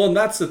 Well, and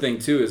that's the thing,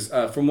 too, is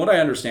from what I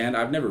understand,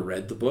 I've never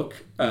read the book,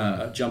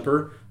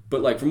 Jumper,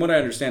 but from what I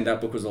understand,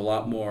 that book was a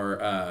lot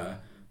more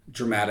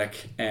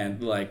dramatic and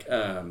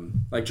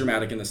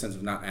dramatic in the sense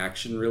of not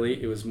action,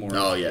 really. It was more.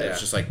 Oh yeah, it's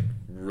just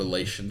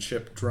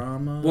relationship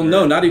drama. Well,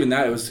 no, not even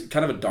that. It was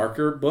kind of a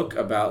darker book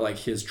about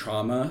his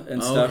trauma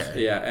and stuff.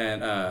 Okay.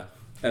 Yeah,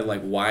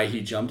 and why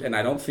he jumped. And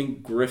I don't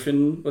think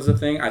Griffin was a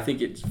thing. I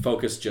think it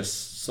focused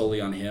just solely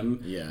on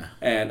him. Yeah.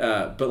 And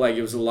but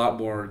it was a lot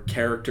more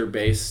character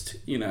based,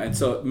 And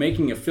so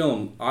making a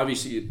film,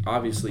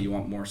 obviously, you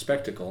want more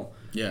spectacle.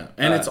 Yeah,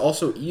 and it's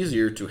also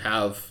easier to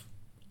have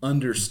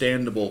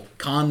understandable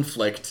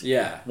conflict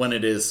when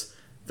it is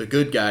the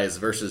good guys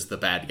versus the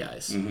bad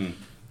guys. Mm-hmm.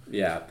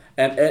 Yeah,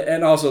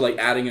 and also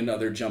adding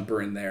another jumper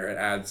in there, it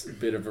adds a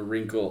bit of a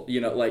wrinkle.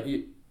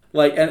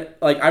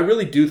 I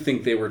really do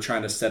think they were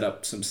trying to set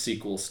up some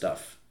sequel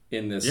stuff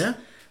in this. Yeah.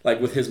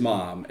 With his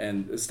mom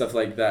and stuff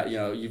like that.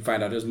 You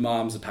find out his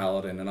mom's a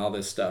paladin and all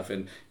this stuff,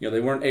 and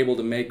they weren't able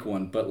to make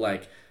one, but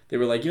they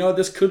were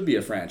this could be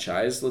a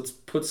franchise. Let's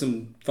put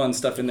some fun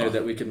stuff in there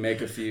that we can make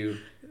a few.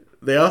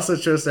 They also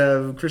chose to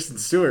have Kristen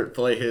Stewart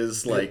play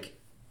his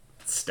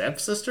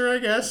stepsister, I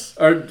guess,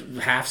 or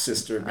half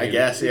sister. I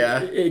guess,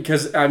 yeah.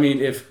 Because I mean,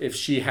 if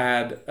she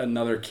had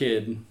another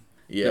kid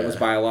that was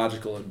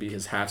biological, it'd be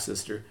his half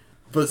sister.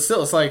 But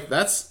still, it's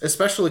that's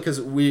especially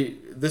because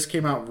this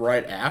came out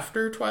right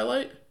after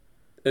Twilight.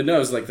 No, it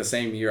was the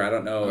same year. I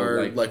don't know, or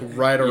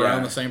right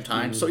around the same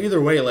time. Mm-hmm. So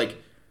either way,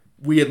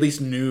 we at least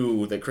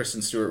knew that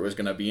Kristen Stewart was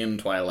going to be in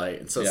Twilight,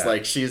 and so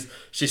it's she's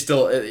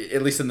still,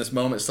 at least in this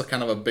moment, still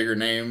kind of a bigger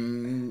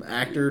name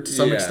actor to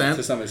some extent.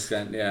 To some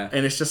extent, yeah.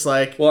 And it's just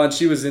well, and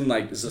she was in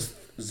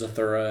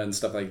Zathura and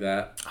stuff like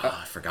that. Oh,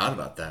 I forgot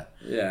about that.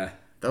 Yeah,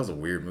 that was a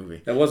weird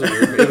movie. That was a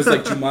weird movie. It was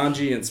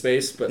Jumanji in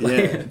space, but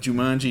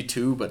Jumanji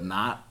 2, but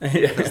not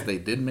because they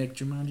did make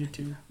Jumanji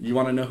 2. You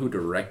want to know who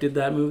directed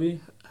that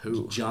movie?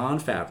 Who? Jon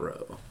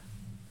Favreau.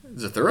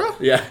 Zathura?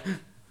 Yeah.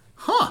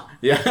 Huh.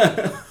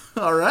 Yeah.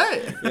 All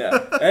right.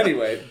 Yeah.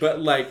 Anyway,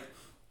 but like,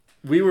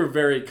 we were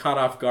very caught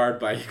off guard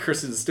by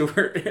Kristen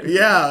Stewart.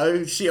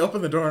 Yeah, she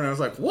opened the door and I was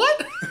like,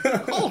 what?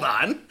 Hold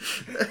on.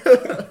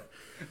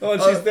 Oh,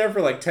 and she's there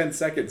for like 10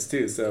 seconds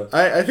too, so.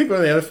 I think one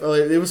of the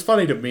other, it was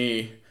funny to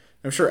me.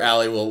 I'm sure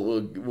Allie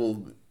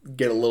will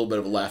get a little bit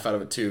of a laugh out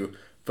of it too.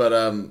 But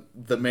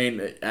the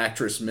main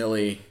actress,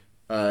 Millie,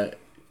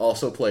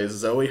 also plays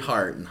Zoe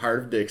Hart in Heart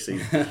of Dixie.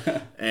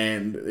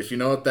 And if you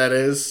know what that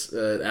is,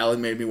 Allie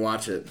made me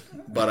watch it.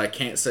 But I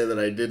can't say that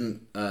I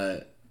didn't.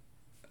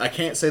 I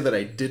can't say that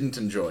I didn't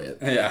enjoy it.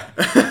 Yeah.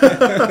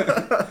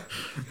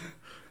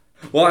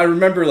 Well, I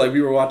remember like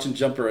we were watching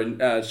Jumper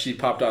and she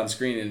popped on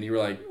screen and you were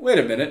like, "Wait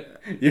a minute."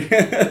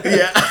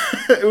 Yeah,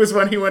 it was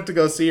when he went to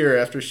go see her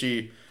after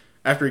he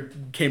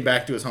came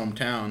back to his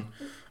hometown.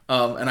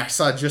 And I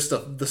saw just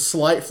the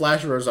slight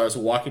flash of her as I was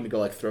walking to go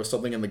like throw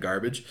something in the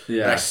garbage.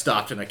 Yeah. And I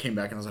stopped and I came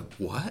back and I was like,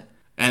 what?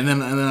 And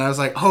then I was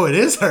like, oh, it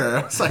is her.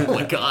 I was like, oh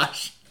my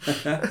gosh.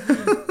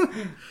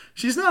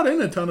 She's not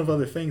in a ton of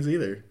other things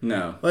either.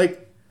 No.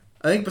 Like,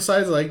 I think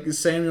besides like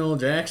Samuel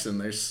Jackson,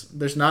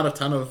 there's not a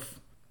ton of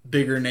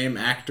bigger name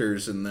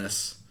actors in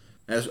this.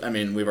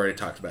 We've already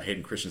talked about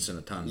Hayden Christensen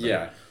a ton. But.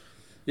 Yeah.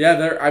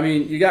 Yeah,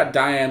 you got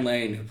Diane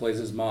Lane, who plays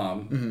his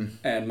mom,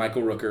 and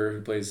Michael Rooker,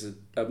 who plays...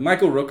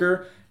 Michael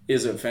Rooker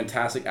is a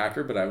fantastic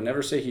actor, but I would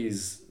never say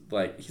he's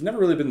never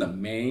really been the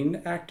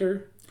main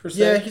actor, per se.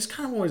 Yeah, he's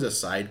kind of always a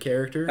side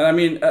character.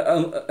 And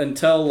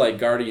until, like,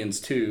 Guardians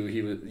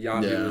 2,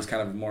 Yondu was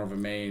kind of more of a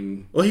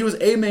main... Well, he was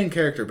a main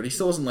character, but he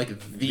still wasn't, like,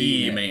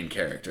 the main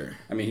character.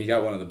 I mean, he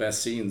got one of the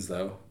best scenes,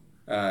 though.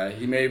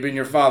 He may have been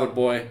your father,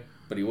 boy,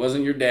 but he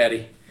wasn't your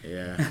daddy.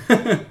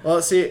 Yeah.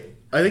 Well, see...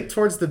 I think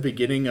towards the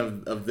beginning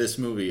of this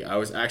movie, I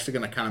was actually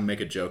going to kind of make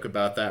a joke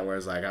about that, where I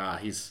was like,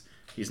 he's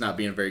not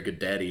being a very good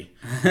daddy.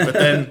 But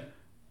then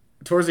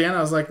towards the end, I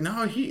was like,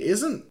 no, he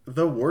isn't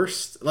the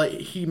worst. Like,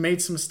 he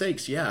made some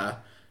mistakes, yeah.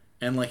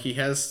 And, like, he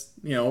has,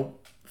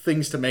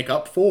 things to make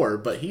up for,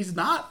 but he's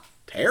not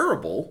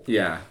terrible.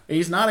 Yeah.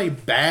 He's not a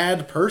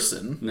bad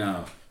person.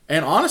 No.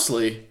 And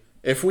honestly,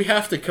 if we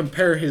have to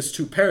compare his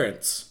two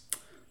parents,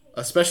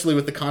 especially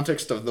with the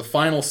context of the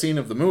final scene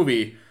of the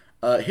movie...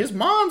 his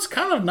mom's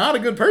kind of not a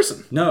good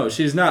person. No,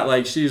 she's not.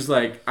 Like, she's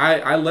like,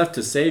 I left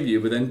to save you,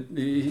 but then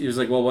he was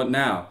like, well, what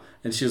now?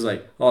 And she was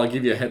like, well, I'll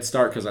give you a head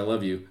start because I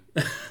love you.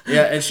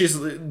 Yeah, and she's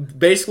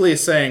basically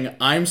saying,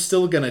 I'm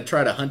still going to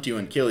try to hunt you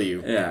and kill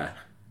you. Yeah.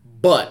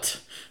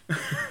 But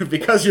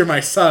because you're my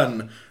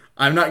son,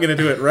 I'm not going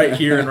to do it right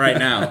here and right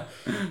now.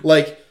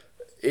 Like,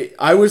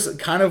 I was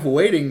kind of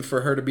waiting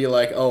for her to be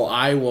like, oh,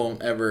 I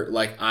won't ever,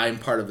 like, I'm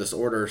part of this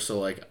order, so,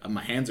 like,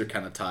 my hands are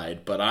kind of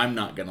tied, but I'm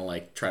not going to,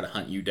 like, try to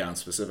hunt you down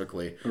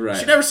specifically. Right.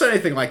 She never said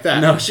anything like that.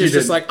 No, She's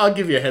just like, I'll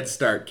give you a head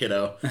start,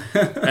 kiddo.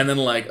 And then,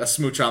 like, a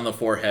smooch on the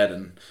forehead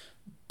and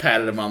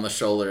patted him on the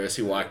shoulder as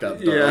he walked out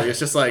the door. Yeah. He was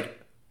just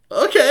like,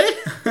 okay,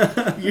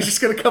 you're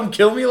just going to come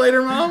kill me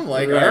later, Mom?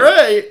 Like, right. All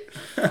right.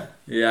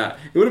 Yeah.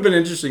 It would have been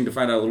interesting to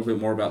find out a little bit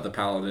more about the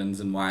Paladins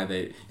and why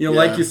they,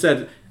 like you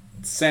said,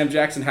 Sam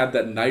Jackson had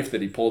that knife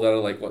that he pulled out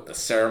of, like, the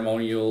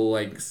ceremonial,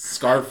 like,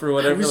 scarf or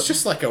whatever. It was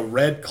just like a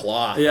red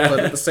cloth. Yeah. But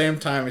at the same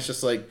time, it's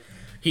just like,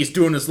 he's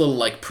doing this little,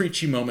 like,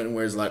 preachy moment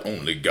where he's like,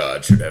 only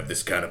God should have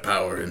this kind of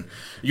power, and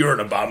you're an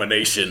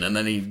abomination. And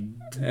then he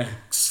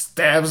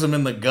stabs him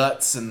in the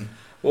guts. And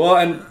well,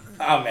 and,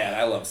 oh, man,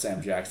 I love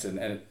Sam Jackson.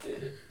 And,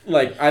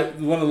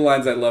 one of the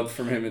lines I loved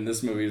from him in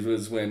this movie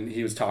was when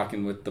he was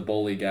talking with the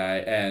bully guy,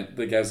 and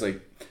the guy's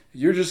like,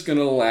 you're just going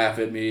to laugh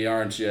at me,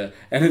 aren't you?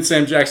 And then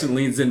Sam Jackson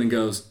leans in and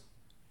goes,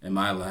 am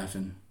I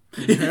laughing?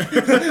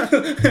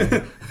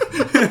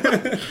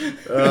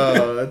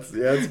 Oh, that's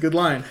a good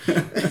line.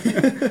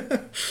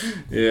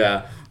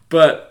 Yeah.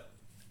 But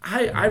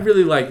I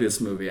really like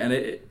this movie. And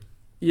it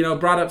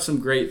brought up some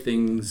great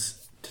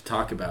things to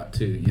talk about,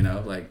 too,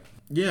 like...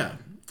 Yeah.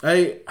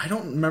 I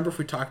don't remember if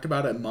we talked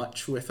about it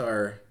much with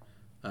our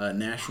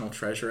National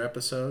Treasure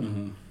episode.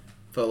 Mm-hmm.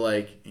 But,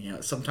 like,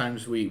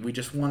 sometimes we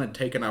just want to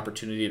take an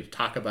opportunity to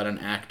talk about an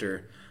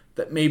actor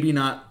that maybe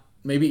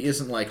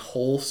isn't, like,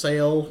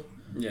 wholesale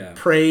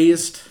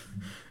praised.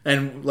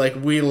 And,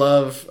 like, we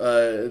love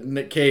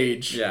Nick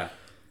Cage. Yeah.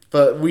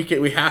 But we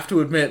have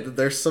to admit that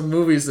there's some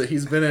movies that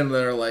he's been in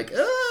that are like, I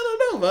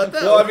don't know about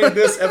that. Well, I mean,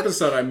 this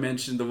episode I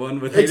mentioned, the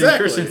one with Hayden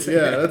Christensen.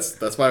 Yeah,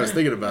 that's why I was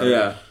thinking about it.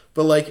 Yeah.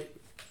 But, like,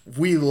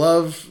 we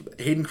love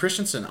Hayden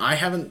Christensen. I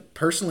haven't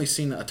personally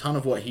seen a ton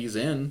of what he's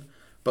in.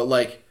 But,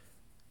 like...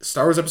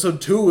 Star Wars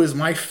Episode 2 is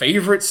my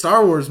favorite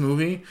Star Wars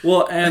movie.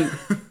 Well, and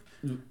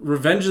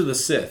Revenge of the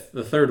Sith,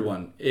 the third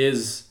one,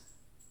 is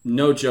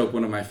no joke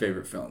one of my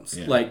favorite films.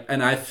 Yeah. Like,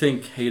 and I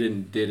think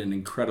Hayden did an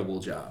incredible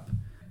job.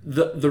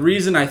 The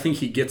reason I think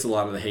he gets a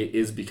lot of the hate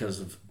is because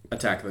of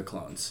Attack of the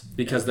Clones.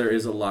 Because there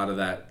is a lot of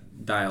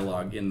that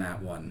dialogue in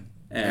that one.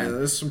 And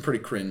there's some pretty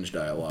cringe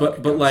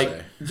dialogue. But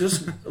like,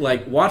 just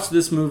like, watch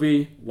this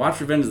movie, watch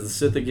Revenge of the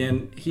Sith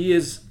again. He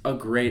is a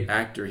great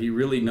actor. He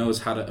really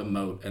knows how to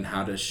emote and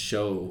how to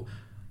show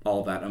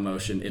all that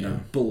emotion in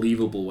a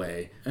believable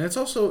way. And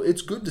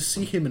it's good to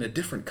see him in a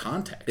different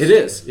context. It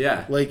is,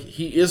 yeah. Like,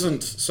 he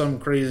isn't some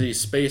crazy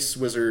space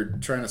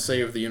wizard trying to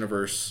save the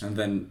universe. And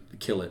then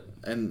kill it.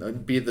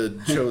 And be the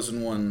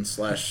chosen one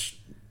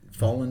 /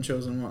 fallen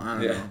chosen one.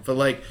 I don't know. But,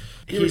 like,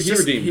 he's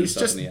just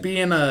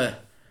being a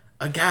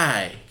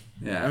guy.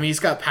 Yeah. I mean, he's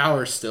got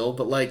power still,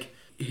 but, like,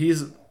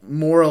 he's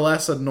more or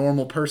less a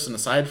normal person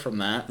aside from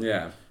that.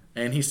 Yeah.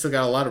 And he's still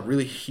got a lot of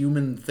really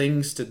human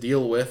things to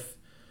deal with.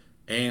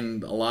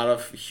 And a lot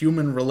of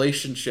human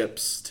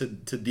relationships to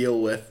deal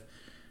with.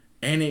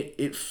 And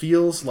it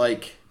feels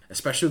like,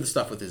 especially the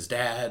stuff with his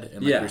dad,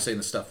 and like you were saying,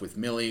 the stuff with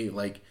Millie,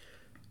 like,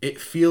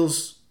 it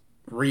feels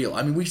real.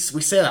 I mean, we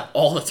say that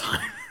all the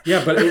time.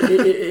 Yeah, but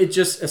it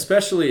just,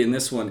 especially in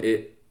this one,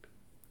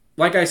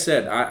 like I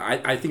said,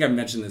 I think I've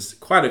mentioned this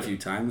quite a few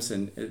times,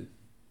 and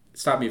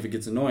stop me if it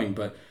gets annoying,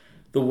 but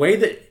the way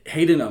that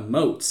Hayden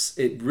emotes,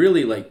 it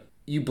really, like,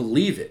 you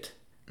believe it.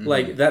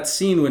 Like, that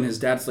scene when his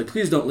dad's like,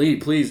 please don't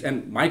leave, please.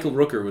 And Michael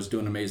Rooker was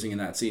doing amazing in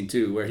that scene,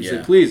 too, where he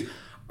said, please,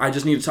 I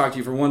just need to talk to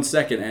you for 1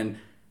 second. And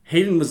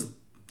Hayden was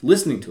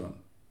listening to him.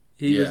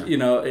 He was,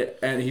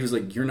 and he was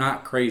like, you're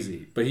not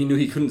crazy. But he knew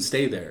he couldn't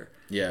stay there.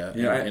 Yeah.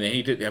 And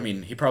he did. I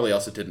mean, he probably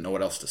also didn't know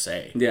what else to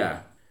say.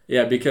 Yeah.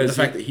 Yeah, because...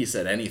 the fact that he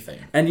said anything.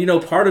 And,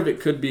 part of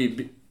it could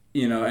be,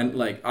 and,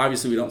 like,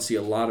 obviously we don't see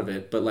a lot of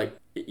it, but, like,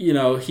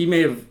 he may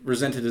have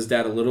resented his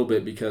dad a little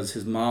bit because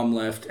his mom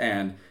left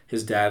and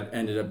his dad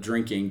ended up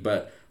drinking.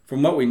 But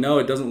from what we know,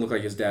 it doesn't look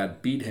like his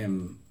dad beat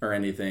him or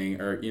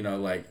anything. Or,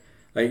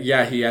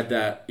 yeah, he had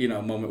that,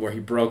 moment where he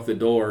broke the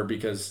door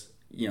because,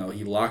 he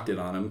locked it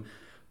on him.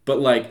 But,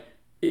 like,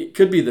 it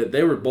could be that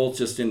they were both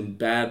just in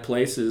bad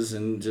places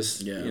and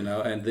just,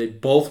 and they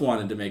both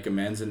wanted to make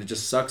amends. And it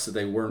just sucks that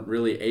they weren't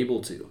really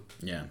able to.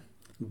 Yeah.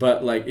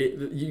 But, like,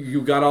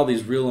 you got all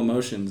these real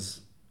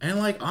emotions. And,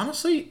 like,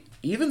 honestly...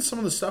 even some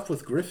of the stuff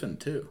with Griffin,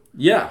 too.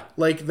 Yeah.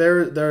 Like,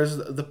 there's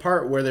the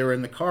part where they were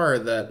in the car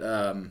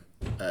that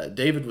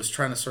David was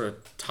trying to sort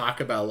of talk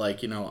about, like,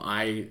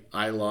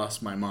 I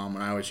lost my mom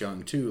when I was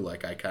young, too.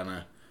 Like,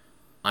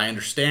 I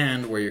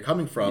understand where you're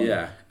coming from.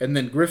 Yeah. And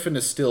then Griffin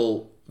is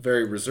still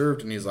very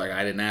reserved, and he's like,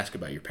 I didn't ask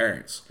about your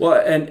parents. Well,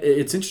 and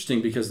it's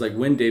interesting because, like,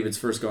 when David's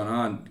first going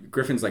on,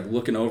 Griffin's, like,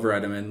 looking over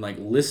at him and, like,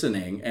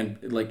 listening. And,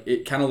 like,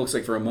 it kind of looks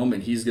like for a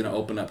moment he's going to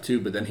open up, too.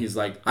 But then he's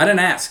like, I didn't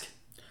ask.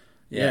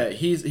 Yeah,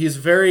 he's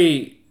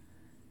very,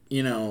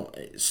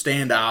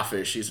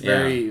 standoffish. He's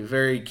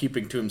very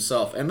keeping to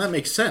himself. And that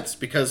makes sense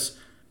because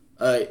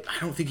I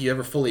don't think he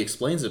ever fully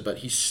explains it, but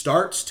he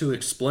starts to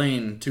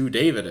explain to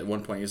David at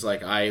one point. He's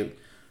like,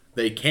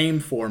 they came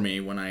for me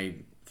when I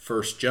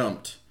first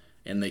jumped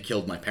and they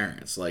killed my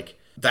parents. Like,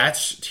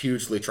 that's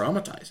hugely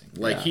traumatizing.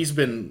 Like, he's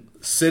been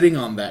sitting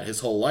on that his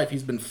whole life.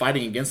 He's been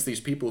fighting against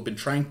these people who've been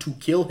trying to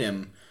kill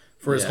him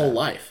for his whole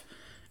life.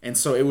 And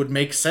so it would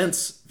make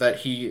sense that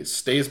he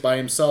stays by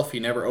himself. He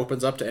never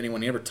opens up to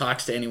anyone. He never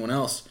talks to anyone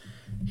else.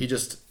 He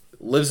just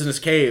lives in his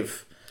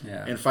cave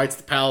and fights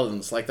the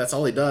paladins. Like, that's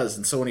all he does.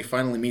 And so when he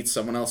finally meets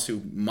someone else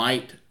who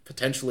might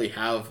potentially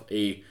have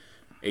a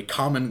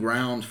common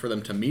ground for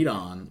them to meet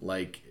on,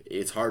 like,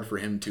 it's hard for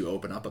him to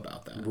open up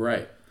about that.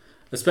 Right.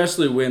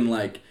 Especially when,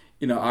 like,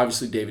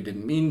 obviously David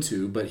didn't mean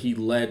to, but he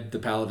led the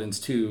paladins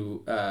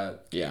to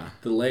the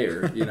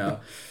lair,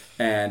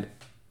 And,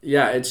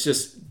 it's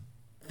just...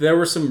 there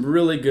were some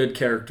really good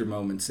character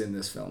moments in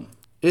this film.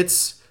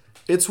 It's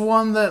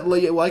one that,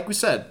 like we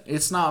said,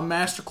 it's not a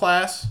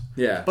masterclass.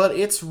 Yeah. But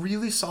it's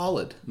really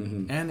solid.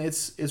 Mm-hmm. And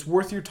it's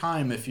worth your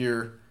time if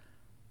you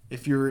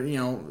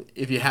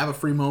have a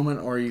free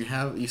moment or you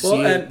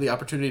see the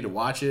opportunity to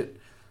watch it.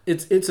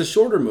 It's a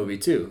shorter movie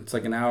too. It's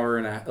like a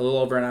little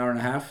over an hour and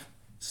a half.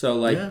 So,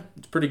 like,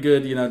 it's pretty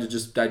good, to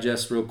just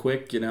digest real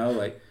quick,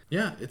 like.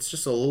 Yeah, it's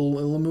just a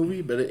little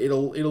movie, but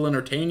it'll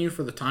entertain you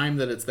for the time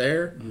that it's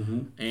there. Mm-hmm.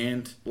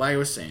 And like I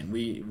was saying,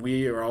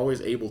 we are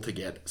always able to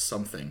get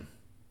something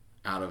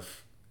out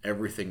of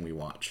everything we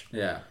watch.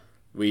 Yeah.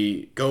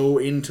 We go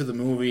into the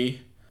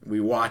movie, we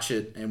watch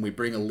it, and we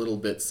bring a little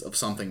bits of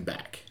something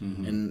back.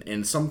 Mm-hmm.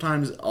 And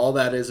sometimes all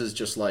that is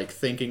just like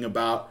thinking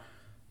about,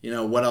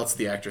 what else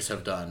the actors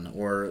have done,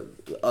 or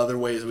other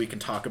ways we can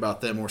talk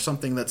about them, or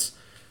something that's,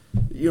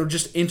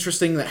 just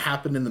interesting that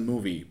happened in the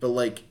movie. But,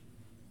 like,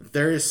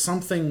 there is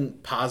something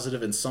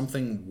positive and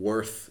something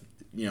worth,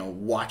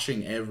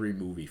 watching every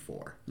movie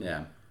for.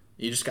 Yeah.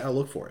 You just got to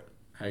look for it.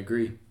 I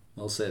agree.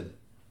 Well said.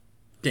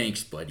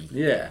 Thanks, buddy.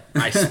 Yeah.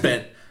 I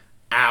spent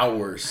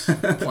hours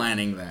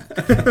planning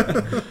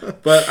that.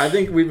 But I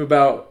think we've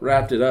about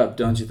wrapped it up,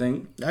 don't you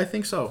think? I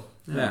think so.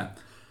 Yeah.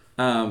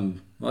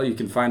 Well, you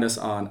can find us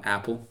on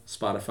Apple,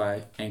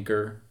 Spotify,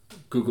 Anchor,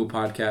 Google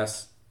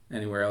Podcasts,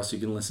 anywhere else you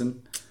can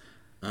listen.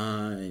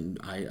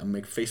 I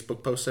make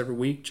Facebook posts every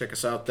week. Check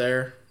us out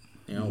there.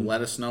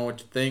 Let us know what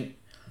you think.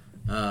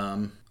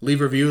 Leave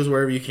reviews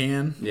wherever you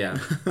can. Yeah.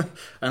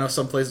 I know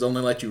some places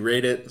only let you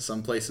rate it.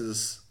 Some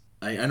places,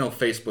 I know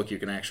Facebook you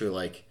can actually,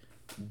 like,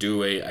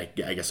 do an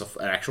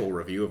actual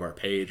review of our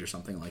page or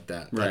something like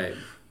that. Right.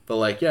 But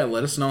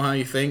let us know how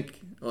you think,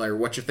 or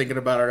what you're thinking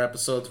about our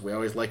episodes. We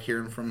always like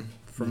hearing from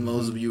from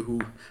those of you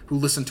who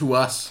listen to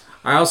us.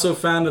 I also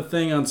found a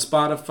thing on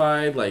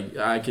Spotify, like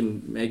I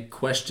can make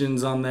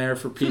questions on there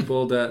for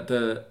people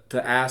to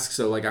ask.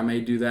 So like I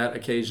may do that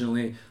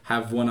occasionally.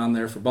 Have one on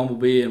there for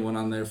Bumblebee and one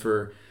on there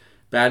for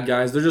Bad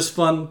Guys. They're just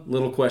fun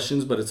little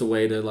questions, but it's a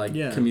way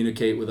to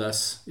communicate with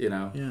us,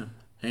 Yeah.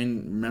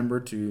 And remember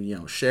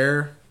to,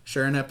 share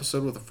an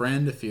episode with a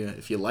friend if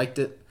you liked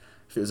it.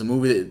 If it was a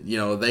movie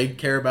that, they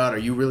care about or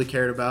you really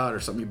cared about or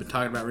something you've been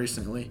talking about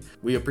recently.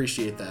 We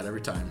appreciate that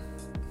every time.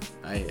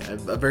 I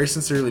very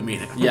sincerely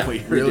mean it. Yeah,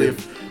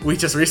 we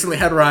just recently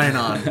had Ryan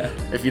on.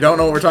 If you don't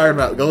know what we're talking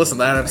about, go listen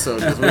to that episode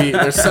because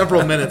there's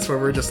several minutes where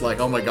we're just like,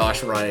 oh my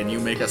gosh, Ryan, you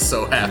make us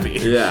so happy.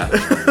 Yeah.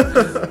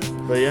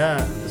 But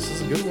yeah, this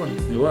is a good one.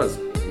 It was.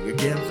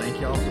 Again, thank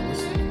you all for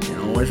listening.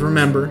 And always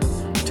remember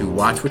to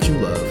watch what you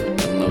love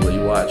and love what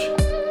you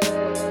watch.